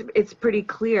think it's pretty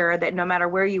clear that no matter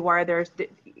where you are,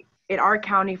 in our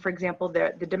county, for example,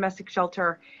 the domestic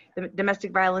shelter, the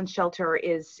domestic violence shelter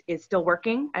is still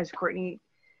working. As Cortney,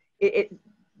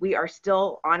 we are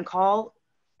still on call.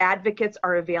 Advocates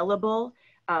are available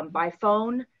by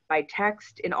phone, by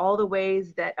text, in all the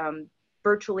ways that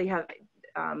virtually have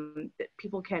that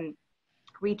people can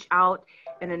reach out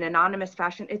in an anonymous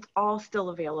fashion. It's all still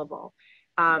available.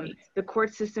 The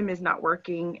court system is not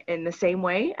working in the same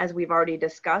way as we've already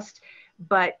discussed,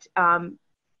 but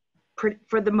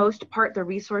for the most part, the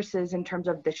resources in terms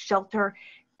of the shelter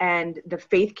and the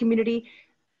faith community,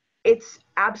 it's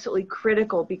absolutely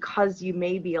critical, because you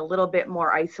may be a little bit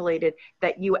more isolated,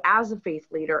 that you as a faith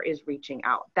leader is reaching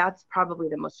out. That's probably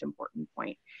the most important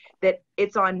point, that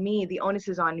it's on me, the onus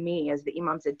is on me, as the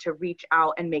Imam said, to reach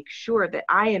out and make sure that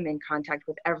I am in contact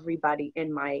with everybody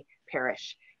in my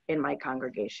parish, in my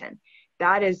congregation.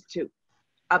 That is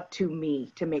up to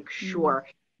me to make sure.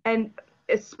 And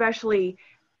especially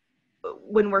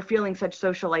when we're feeling such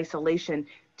social isolation,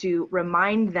 to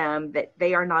remind them that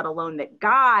they are not alone, that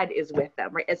God is with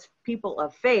them, right? As people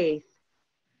of faith,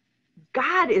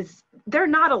 they're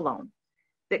not alone,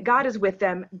 that God is with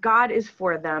them, God is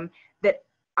for them, that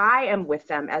I am with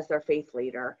them as their faith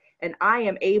leader, and I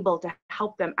am able to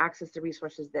help them access the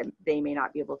resources that they may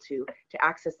not be able to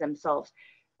access themselves.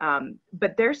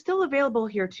 But they're still available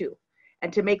here too.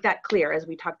 And to make that clear, as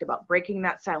we talked about, breaking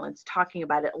that silence, talking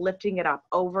about it, lifting it up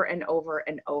over and over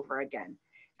and over again,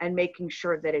 and making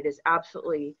sure that it is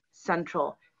absolutely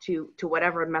central to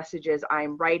whatever messages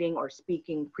I'm writing or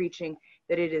speaking, preaching,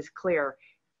 that it is clear.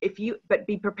 but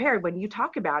be prepared. When you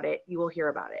talk about it, you will hear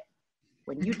about it.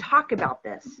 When you talk about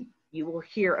this, you will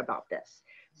hear about this.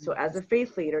 So as a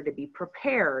faith leader, to be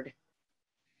prepared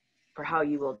for how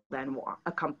you will then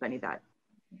accompany that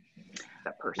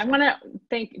person. I want to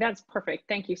thank, that's perfect.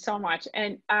 Thank you so much.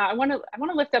 And I want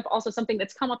to lift up also something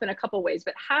that's come up in a couple ways,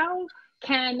 but how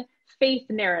can faith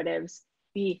narratives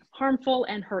be harmful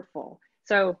and hurtful?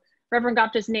 So Reverend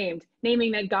Gopp just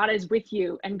naming that God is with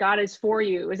you and God is for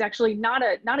you is actually not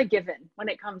a given when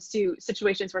it comes to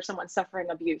situations where someone's suffering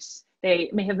abuse. They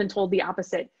may have been told the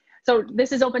opposite. So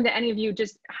this is open to any of you.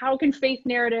 Just how can faith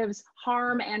narratives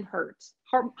harm and hurt,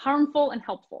 harmful and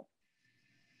helpful?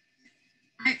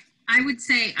 I would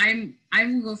say I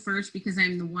will go first because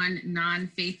I'm the one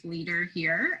non-faith leader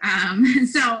here.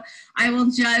 So I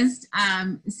will just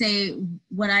say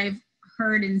what I've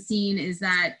heard and seen is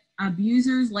that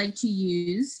abusers like to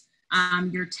use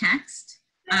your text,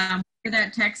 where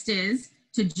that text is,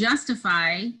 to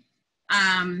justify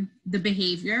the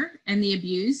behavior and the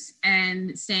abuse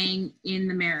and staying in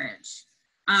the marriage.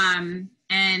 And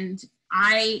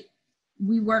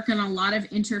we work in a lot of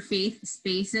interfaith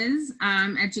spaces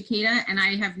at JCADA, and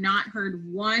I have not heard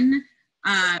one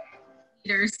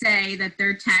leader say that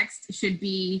their text should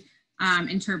be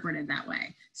interpreted that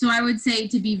way. So I would say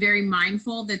to be very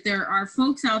mindful that there are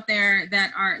folks out there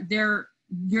that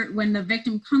when the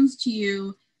victim comes to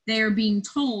you, they are being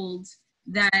told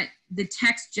that the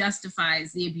text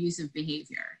justifies the abusive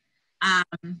behavior.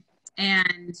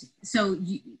 And so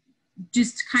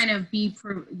just kind of be,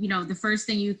 the first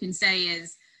thing you can say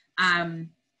is,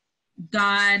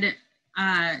 God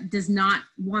does not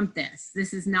want this.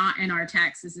 This is not in our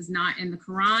text. This is not in the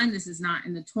Quran. This is not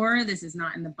in the Torah. This is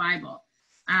not in the Bible.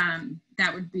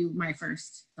 That would be my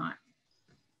first thought.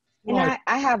 And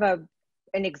I have an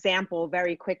example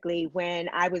very quickly. When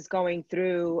I was going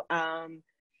through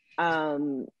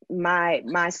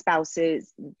my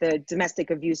spouse's, the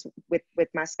domestic abuse with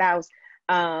my spouse,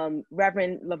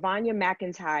 Reverend Lavanya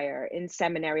McIntyre in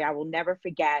seminary, I will never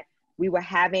forget, we were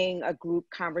having a group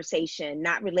conversation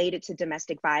not related to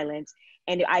domestic violence.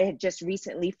 And I had just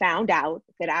recently found out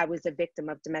that I was a victim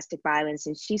of domestic violence.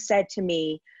 And she said to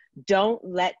me, don't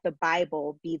let the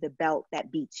Bible be the belt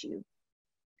that beats you.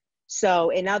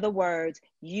 So in other words,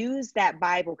 use that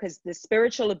Bible, because the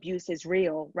spiritual abuse is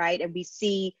real, right? And we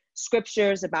see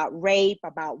scriptures about rape,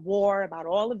 about war, about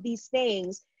all of these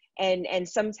things. And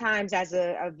sometimes as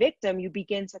a victim, you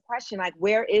begin to question, like,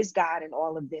 where is God in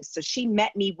all of this? So she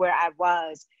met me where I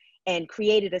was and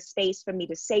created a space for me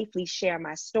to safely share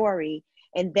my story.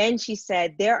 And then she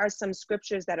said, there are some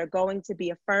scriptures that are going to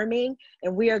be affirming,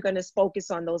 and we are going to focus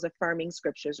on those affirming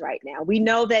scriptures right now. We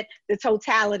know that the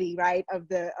totality, right, of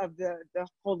the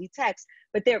holy text,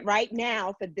 but that right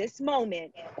now, for this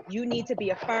moment, you need to be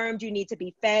affirmed, you need to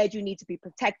be fed, you need to be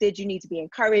protected, you need to be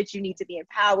encouraged, you need to be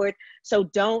empowered. So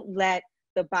don't let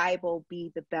the Bible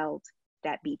be the belt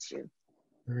that beats you.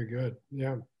 Very good.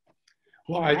 Yeah.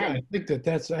 Well, I think that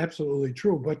that's absolutely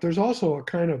true, but there's also a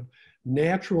kind of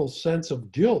natural sense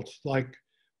of guilt, like,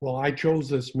 well, I chose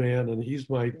this man and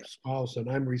he's my spouse and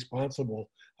I'm responsible.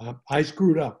 I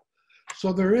screwed up.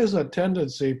 So there is a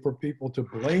tendency for people to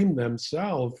blame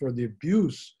themselves for the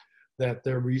abuse that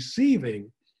they're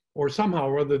receiving, or somehow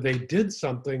or other they did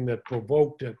something that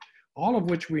provoked it, all of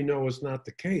which we know is not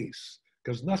the case,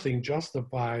 because nothing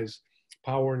justifies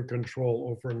power and control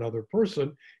over another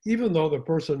person, even though the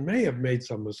person may have made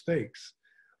some mistakes.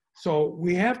 So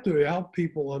we have to help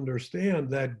people understand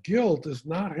that guilt is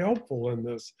not helpful in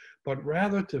this, but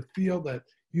rather to feel that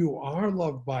you are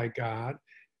loved by God.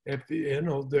 If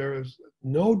there is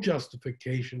no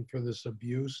justification for this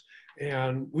abuse,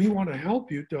 and we want to help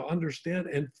you to understand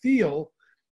and feel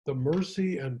the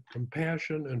mercy and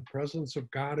compassion and presence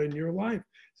of God in your life,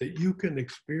 that you can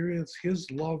experience His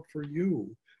love for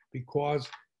you, because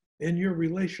in your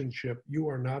relationship, you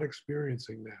are not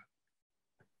experiencing that.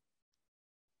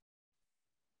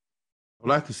 I'd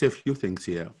like to say a few things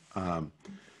here.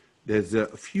 There's a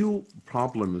few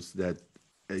problems that,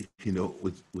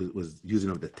 with using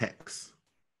of the text,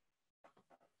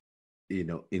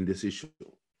 in this issue.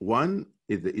 One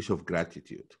is the issue of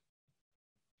gratitude.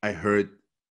 I heard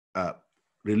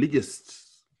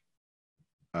religious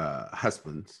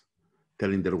husbands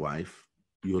telling their wife,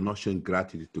 you're not showing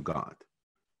gratitude to God.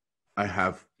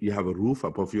 You have a roof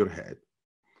above your head.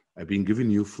 I've been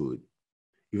giving you food.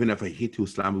 Even if I hit you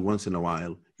Islam once in a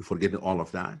while, you forget all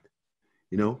of that.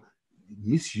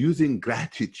 Misusing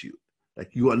gratitude,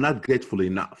 like you are not grateful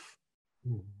enough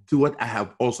to what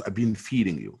I've been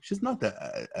feeding you. She's not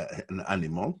an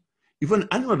animal. Even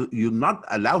animal, you're not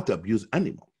allowed to abuse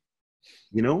animal.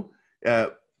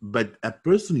 but a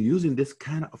person using this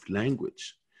kind of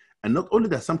language, and not only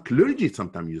that, some clergy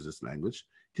sometimes use this language,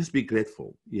 just be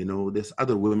grateful. You know, there's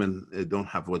other women don't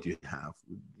have what you have.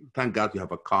 Thank God you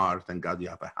have a car. Thank God you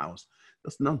have a house.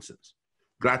 That's nonsense.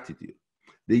 Gratitude.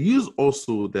 They use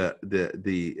also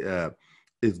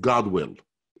is God will.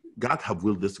 God have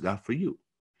willed this God for you.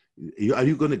 Are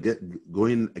you going to get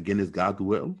going against God's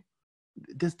will?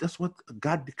 That's what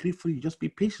God decreed for you. Just be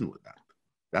patient with that.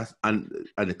 That's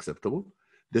unacceptable.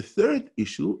 The third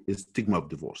issue is stigma of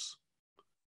divorce.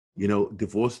 You know,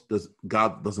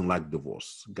 God doesn't like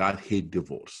divorce. God hates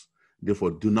divorce.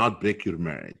 Therefore, do not break your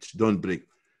marriage. Don't break,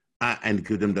 and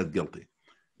give them that guilty.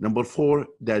 Number 4,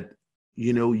 that,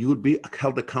 you know, you would be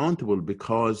held accountable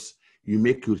because you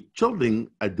make your children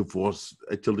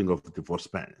children of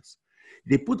divorced parents.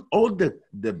 They put all the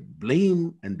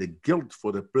blame and the guilt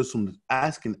for the person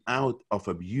asking out of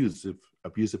abusive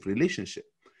relationship.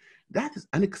 That is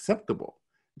unacceptable.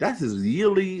 That is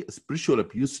really spiritual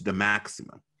abuse to the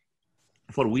maximum.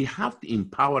 For we have to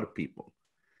empower people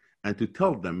and to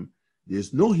tell them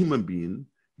there's no human being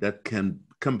that can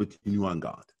come between you and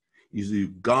God. It's a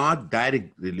God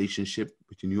direct relationship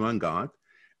between you and God,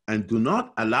 and do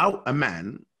not allow a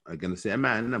man, I'm going to say a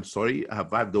man, I'm sorry, I have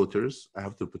 5 daughters, I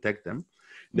have to protect them,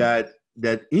 that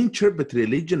interpret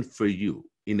religion for you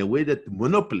in a way that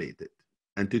manipulate it,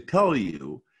 and to tell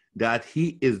you that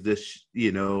he is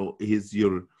he's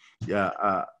your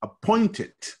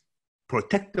appointed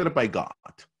protector by God.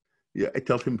 Yeah, I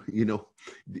tell him, you know,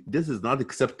 this is not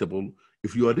acceptable.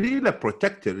 If you are really a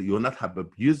protector, you will not have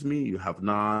abused me, you have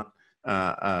not,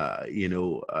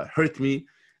 hurt me,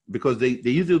 because they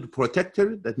use the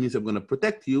protector. That means I'm going to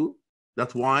protect you.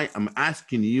 That's why I'm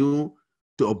asking you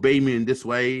to obey me in this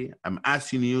way. I'm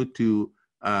asking you to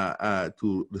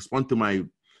respond to my,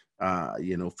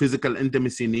 physical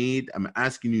intimacy need. I'm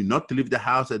asking you not to leave the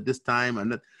house at this time.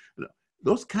 And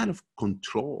those kind of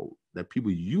control that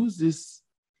people use this,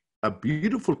 a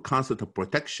beautiful concept of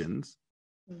protections,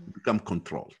 become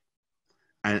control.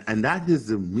 And that is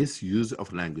the misuse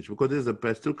of language, because there's a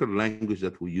particular language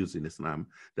that we use in Islam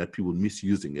that people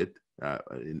misusing it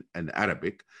in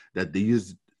Arabic, that they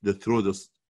throw those,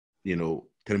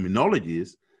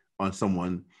 terminologies on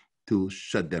someone to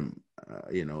shut them,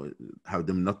 have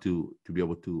them not to be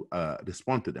able to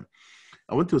respond to them.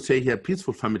 I want to say here,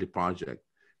 Peaceful Family Project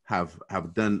have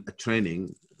done a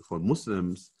training for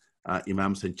Muslims,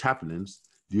 imams and chaplains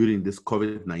during this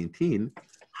COVID-19,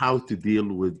 how to deal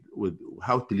with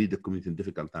how to lead the community in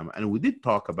difficult time. And we did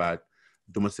talk about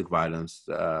domestic violence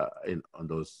on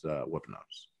those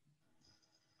webinars.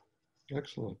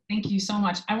 Excellent. Thank you so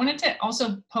much. I wanted to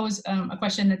also pose a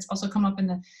question that's also come up in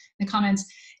the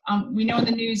comments. We know in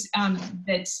the news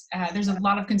that there's a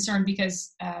lot of concern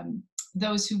because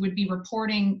those who would be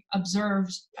reporting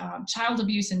observed child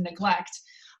abuse and neglect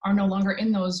are no longer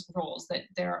in those roles, that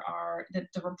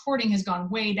the reporting has gone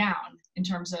way down in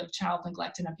terms of child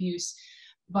neglect and abuse,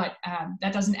 but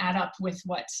that doesn't add up with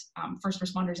what first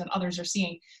responders and others are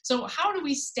seeing. So how do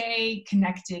we stay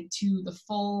connected to the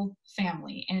full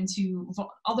family and to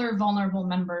other vulnerable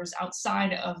members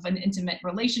outside of an intimate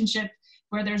relationship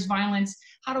where there's violence?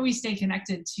 How do we stay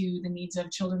connected to the needs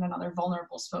of children and other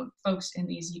vulnerable folks in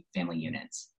these family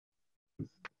units?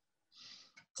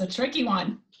 It's a tricky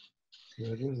one.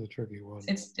 It is a tricky one.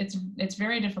 It's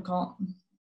very difficult.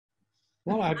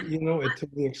 Well, to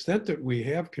the extent that we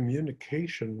have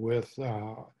communication with,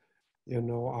 our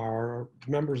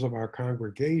members of our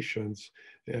congregations,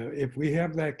 if we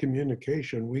have that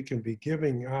communication, we can be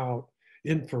giving out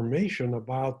information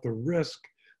about the risk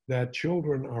that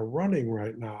children are running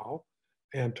right now,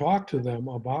 and talk to them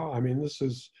about. This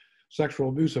is Sexual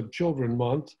Abuse of Children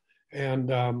Month,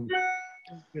 and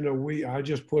I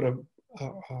just put a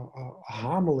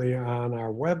homily on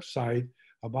our website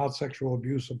about sexual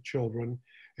abuse of children.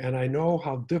 And I know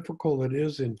how difficult it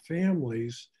is in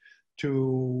families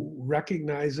to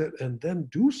recognize it and then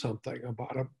do something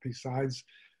about it, besides,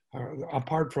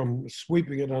 apart from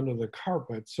sweeping it under the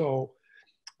carpet. So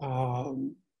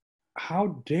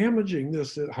how damaging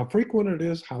this is, how frequent it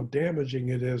is, how damaging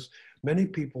it is, many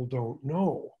people don't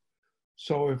know.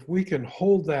 So if we can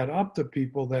hold that up to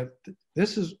people, that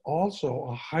this is also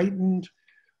a heightened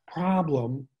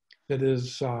problem that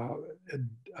is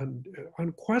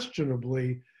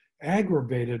unquestionably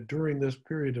aggravated during this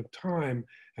period of time,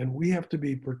 and we have to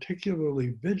be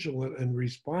particularly vigilant and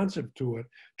responsive to it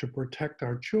to protect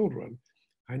our children.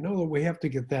 I know that we have to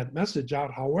get that message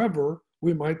out, however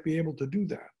we might be able to do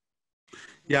that.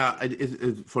 Yeah,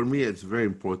 for me, it's very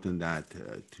important that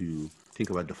to think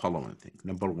about the following thing.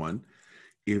 Number one,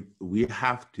 if we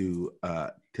have to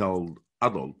tell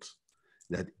adults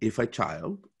that if a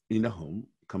child in a home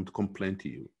come to complain to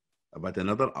you about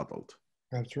another adult,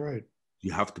 That's right.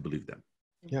 you have to believe them.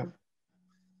 Yeah.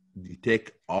 You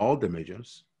take all the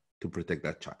measures to protect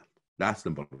that child. That's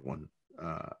number one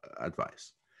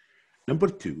advice. Number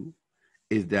two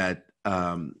is that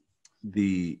to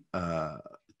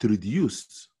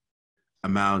reduce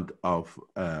amount of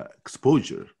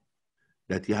exposure,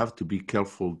 that you have to be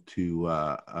careful to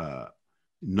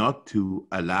not to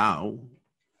allow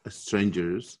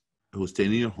strangers who stay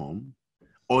in your home,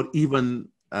 or even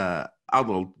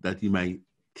adult that you might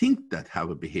think that have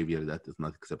a behavior that is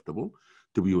not acceptable,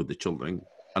 to be with the children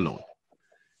alone.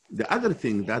 The other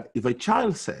thing, that if a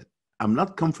child said, I'm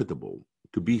not comfortable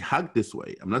to be hugged this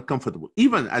way, I'm not comfortable,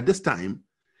 even at this time,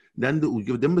 then we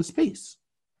give them a space.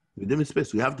 Give them a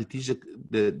space. We have to teach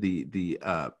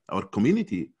our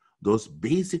community those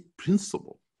basic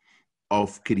principles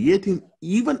of creating,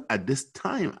 even at this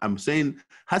time, I'm saying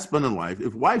husband and wife,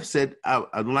 if wife said, I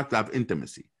don't like to have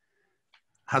intimacy,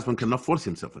 husband cannot force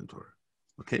himself into her,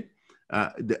 okay?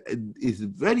 It's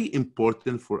very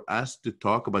important for us to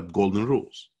talk about golden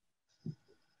rules.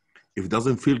 If it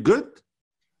doesn't feel good,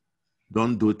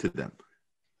 don't do it to them.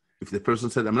 If the person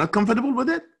said, I'm not comfortable with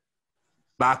it,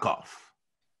 back off,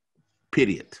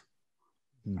 period.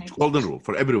 Right. Golden rule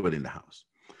for everybody in the house.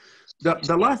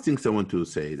 The last thing I want to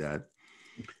say that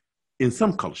in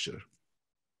some culture,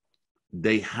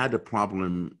 they had a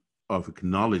problem of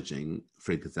acknowledging,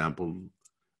 for example,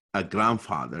 a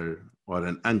grandfather or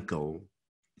an uncle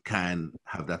can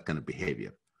have that kind of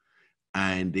behavior.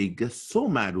 And they get so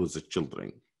mad with the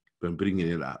children when bringing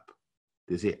it up.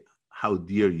 They say, how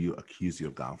dare you accuse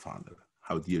your grandfather?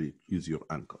 How dare you accuse your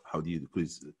uncle? How do you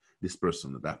accuse this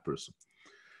person or that person?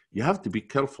 You have to be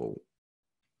careful,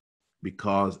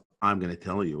 because I'm going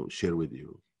to share with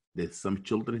you that some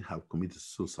children have committed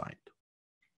suicide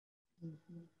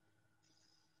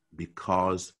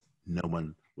because no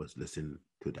one was listening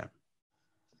to them.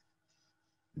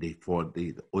 They thought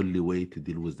the only way to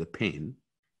deal with the pain,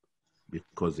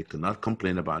 because they could not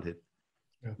complain about it,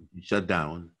 shut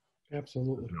down.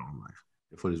 Absolutely. Their own life.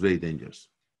 Therefore, it's very dangerous.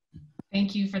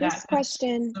 Thank you for that. This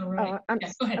question, so right.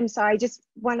 Go ahead. I'm sorry, just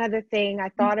one other thing I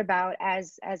thought about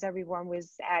as everyone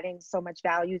was adding so much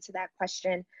value to that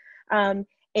question.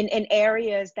 In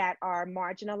areas that are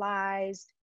marginalized,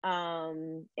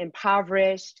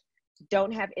 impoverished,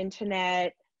 don't have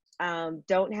internet,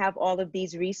 don't have all of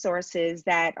these resources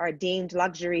that are deemed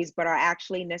luxuries but are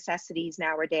actually necessities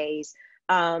nowadays.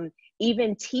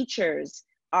 Even teachers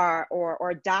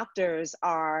or doctors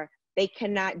they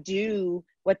cannot do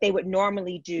what they would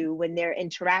normally do when they're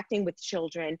interacting with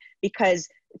children, because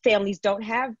families don't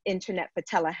have internet for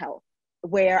telehealth,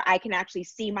 where I can actually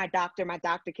see my doctor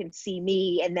can see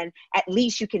me, and then at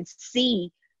least you can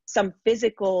see some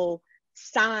physical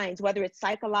signs, whether it's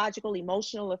psychological,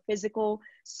 emotional, or physical.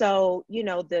 So,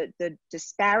 the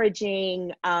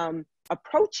disparaging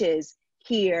approaches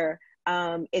here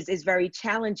is very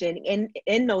challenging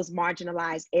in those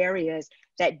marginalized areas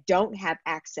that don't have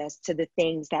access to the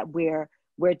things that we're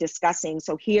discussing.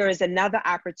 So here is another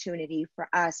opportunity for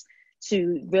us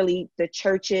to really, the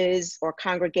churches or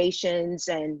congregations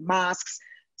and mosques,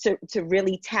 to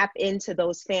really tap into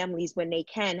those families when they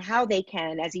can, how they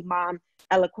can, as Imam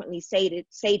eloquently stated,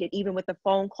 even with the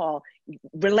phone call,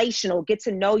 relational, get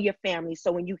to know your family.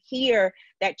 So when you hear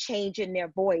that change in their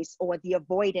voice or the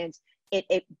avoidance,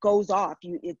 it goes off.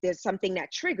 There's something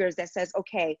that triggers that says,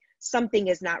 okay, something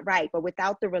is not right. But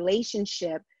without the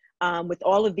relationship, with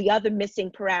all of the other missing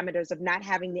parameters of not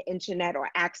having the internet or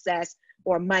access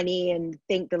or money, and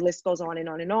the list goes on and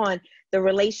on and on, the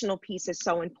relational piece is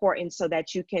so important, so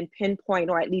that you can pinpoint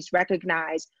or at least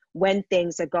recognize when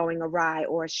things are going awry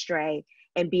or astray,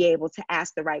 and be able to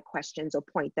ask the right questions or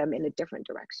point them in a different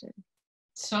direction.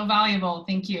 So valuable.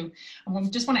 Thank you. I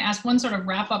just want to ask one sort of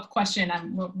wrap-up question. I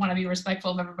want to be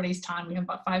respectful of everybody's time. We have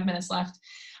about 5 minutes left.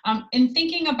 In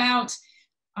thinking about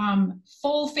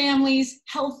full families,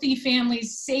 healthy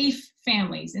families, safe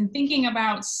families, and thinking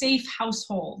about safe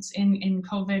households in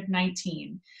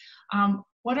COVID-19,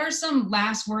 what are some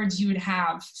last words you would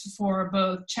have for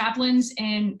both chaplains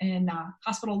and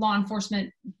hospital law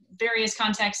enforcement, various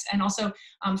contexts, and also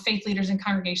faith leaders in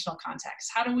congregational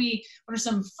contexts? What are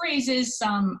some phrases,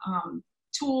 some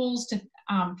tools to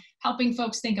helping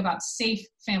folks think about safe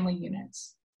family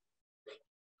units?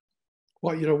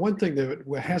 Well, one thing that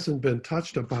hasn't been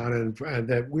touched upon and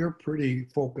that we're pretty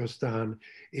focused on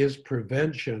is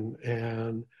prevention,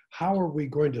 and how are we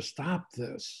going to stop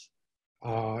this?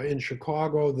 In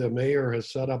Chicago, the mayor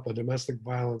has set up a domestic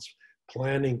violence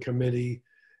planning committee,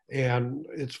 and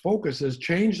its focus is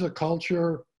change the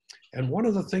culture And one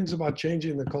of the things about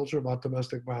changing the culture about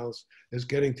domestic violence is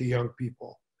getting to young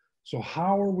people. So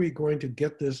how are we going to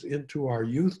get this into our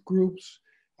youth groups,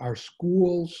 our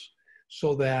schools,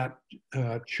 so that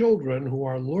children who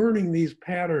are learning these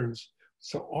patterns,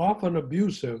 so often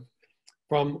abusive,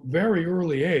 from very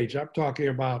early age, I'm talking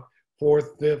about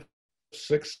 4th, 5th,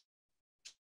 6th,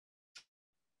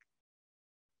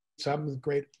 7th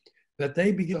grade, that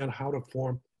they begin on how to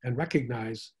form and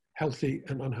recognize healthy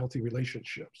and unhealthy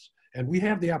relationships. And we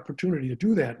have the opportunity to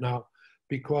do that now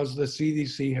because the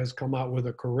CDC has come out with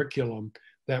a curriculum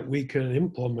that we can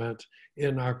implement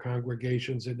in our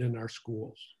congregations and in our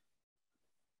schools.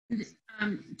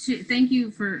 Thank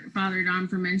you for Father Dahm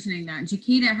for mentioning that.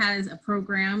 JCADA has a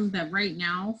program that right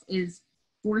now is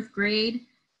 4th grade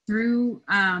through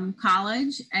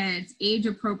college, and it's age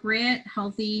appropriate,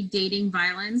 healthy dating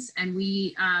violence, and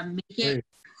we make it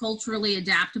culturally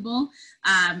adaptable.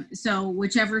 So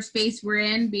whichever space we're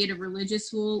in, be it a religious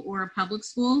school or a public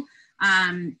school,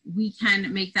 we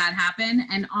can make that happen.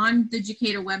 And on the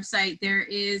JCADA website, there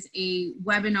is a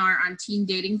webinar on teen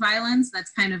dating violence.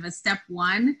 That's kind of a step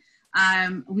 1.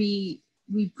 We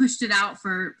pushed it out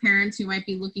for parents who might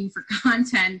be looking for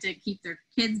content to keep their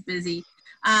kids busy.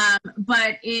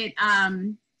 But it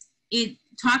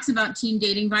talks about teen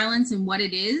dating violence and what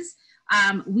it is.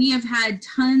 We have had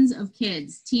tons of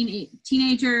kids,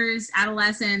 teenagers,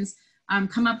 adolescents,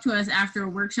 come up to us after a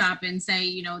workshop and say,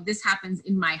 you know, this happens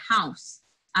in my house.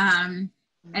 And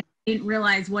I didn't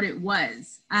realize what it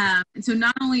was. And so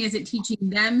not only is it teaching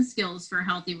them skills for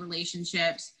healthy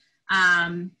relationships,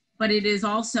 but it is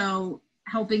also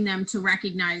helping them to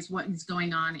recognize what is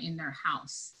going on in their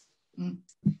house.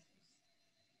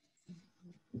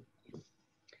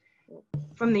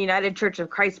 From the United Church of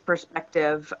Christ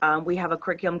perspective, we have a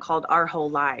curriculum called Our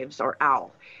Whole Lives, or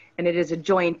OWL, and it is a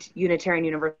joint Unitarian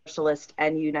Universalist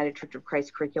and United Church of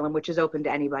Christ curriculum, which is open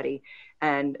to anybody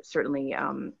and certainly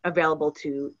available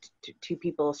to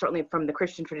people, certainly from the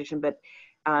Christian tradition, but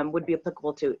would be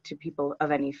applicable to people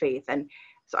of any faith. And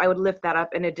so I would lift that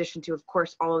up in addition to, of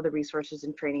course, all of the resources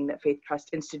and training that Faith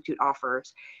Trust Institute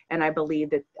offers. And I believe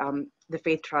that the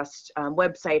Faith Trust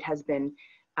website has been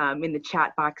in the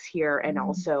chat box here. And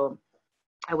also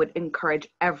I would encourage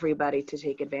everybody to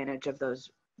take advantage of those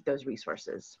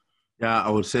resources. Yeah, I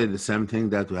would say the same thing,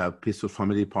 that we have Peaceful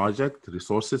Family Project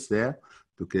resources there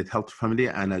to create healthy family.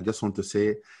 And I just want to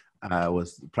say, I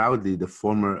was proudly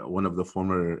one of the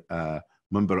former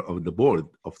member of the board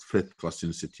of Faith Trust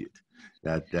Institute,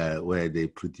 that where they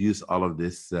produce all of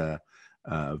this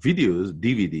videos,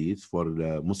 DVDs for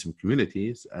the Muslim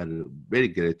communities, and very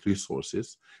great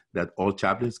resources that all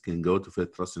chaplains can go to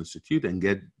Faith Trust Institute and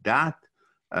get that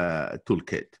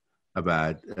toolkit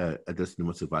about addressing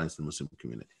domestic violence in the Muslim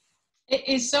community. It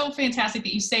is so fantastic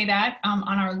that you say that on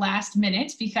our last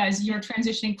minute, because you're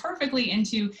transitioning perfectly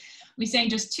into me saying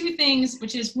just 2 things,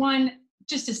 which is one,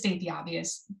 just to state the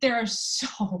obvious, there are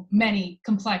so many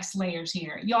complex layers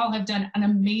here. Y'all have done an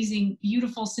amazing,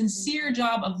 beautiful, sincere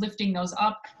job of lifting those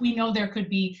up. We know there could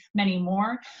be many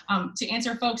more. To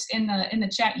answer folks in the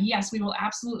chat, yes, we will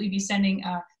absolutely be sending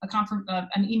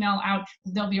an email out.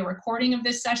 There'll be a recording of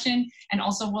this session, and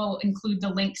also we'll include the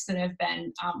links that have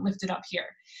been lifted up here.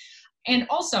 And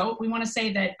also, we want to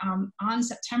say that on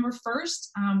September 1st,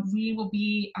 we will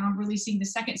be releasing the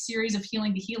 2nd series of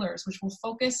Healing the Healers, which will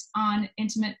focus on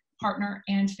intimate partner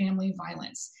and family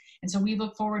violence. And so we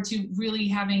look forward to really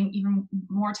having even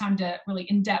more time to really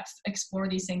in-depth explore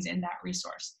these things in that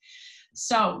resource.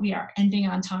 So we are ending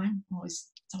on time.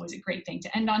 It's always a great thing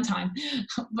to end on time.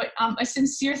 But a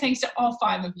sincere thanks to all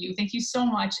 5 of you. Thank you so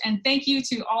much. And thank you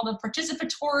to all the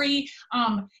participatory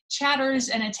chatters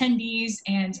and attendees.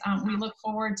 And we look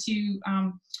forward to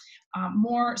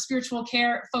more spiritual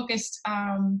care focused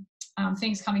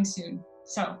things coming soon.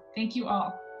 So thank you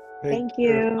all. Thank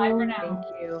you. Bye for now.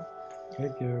 Thank you.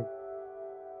 Thank you.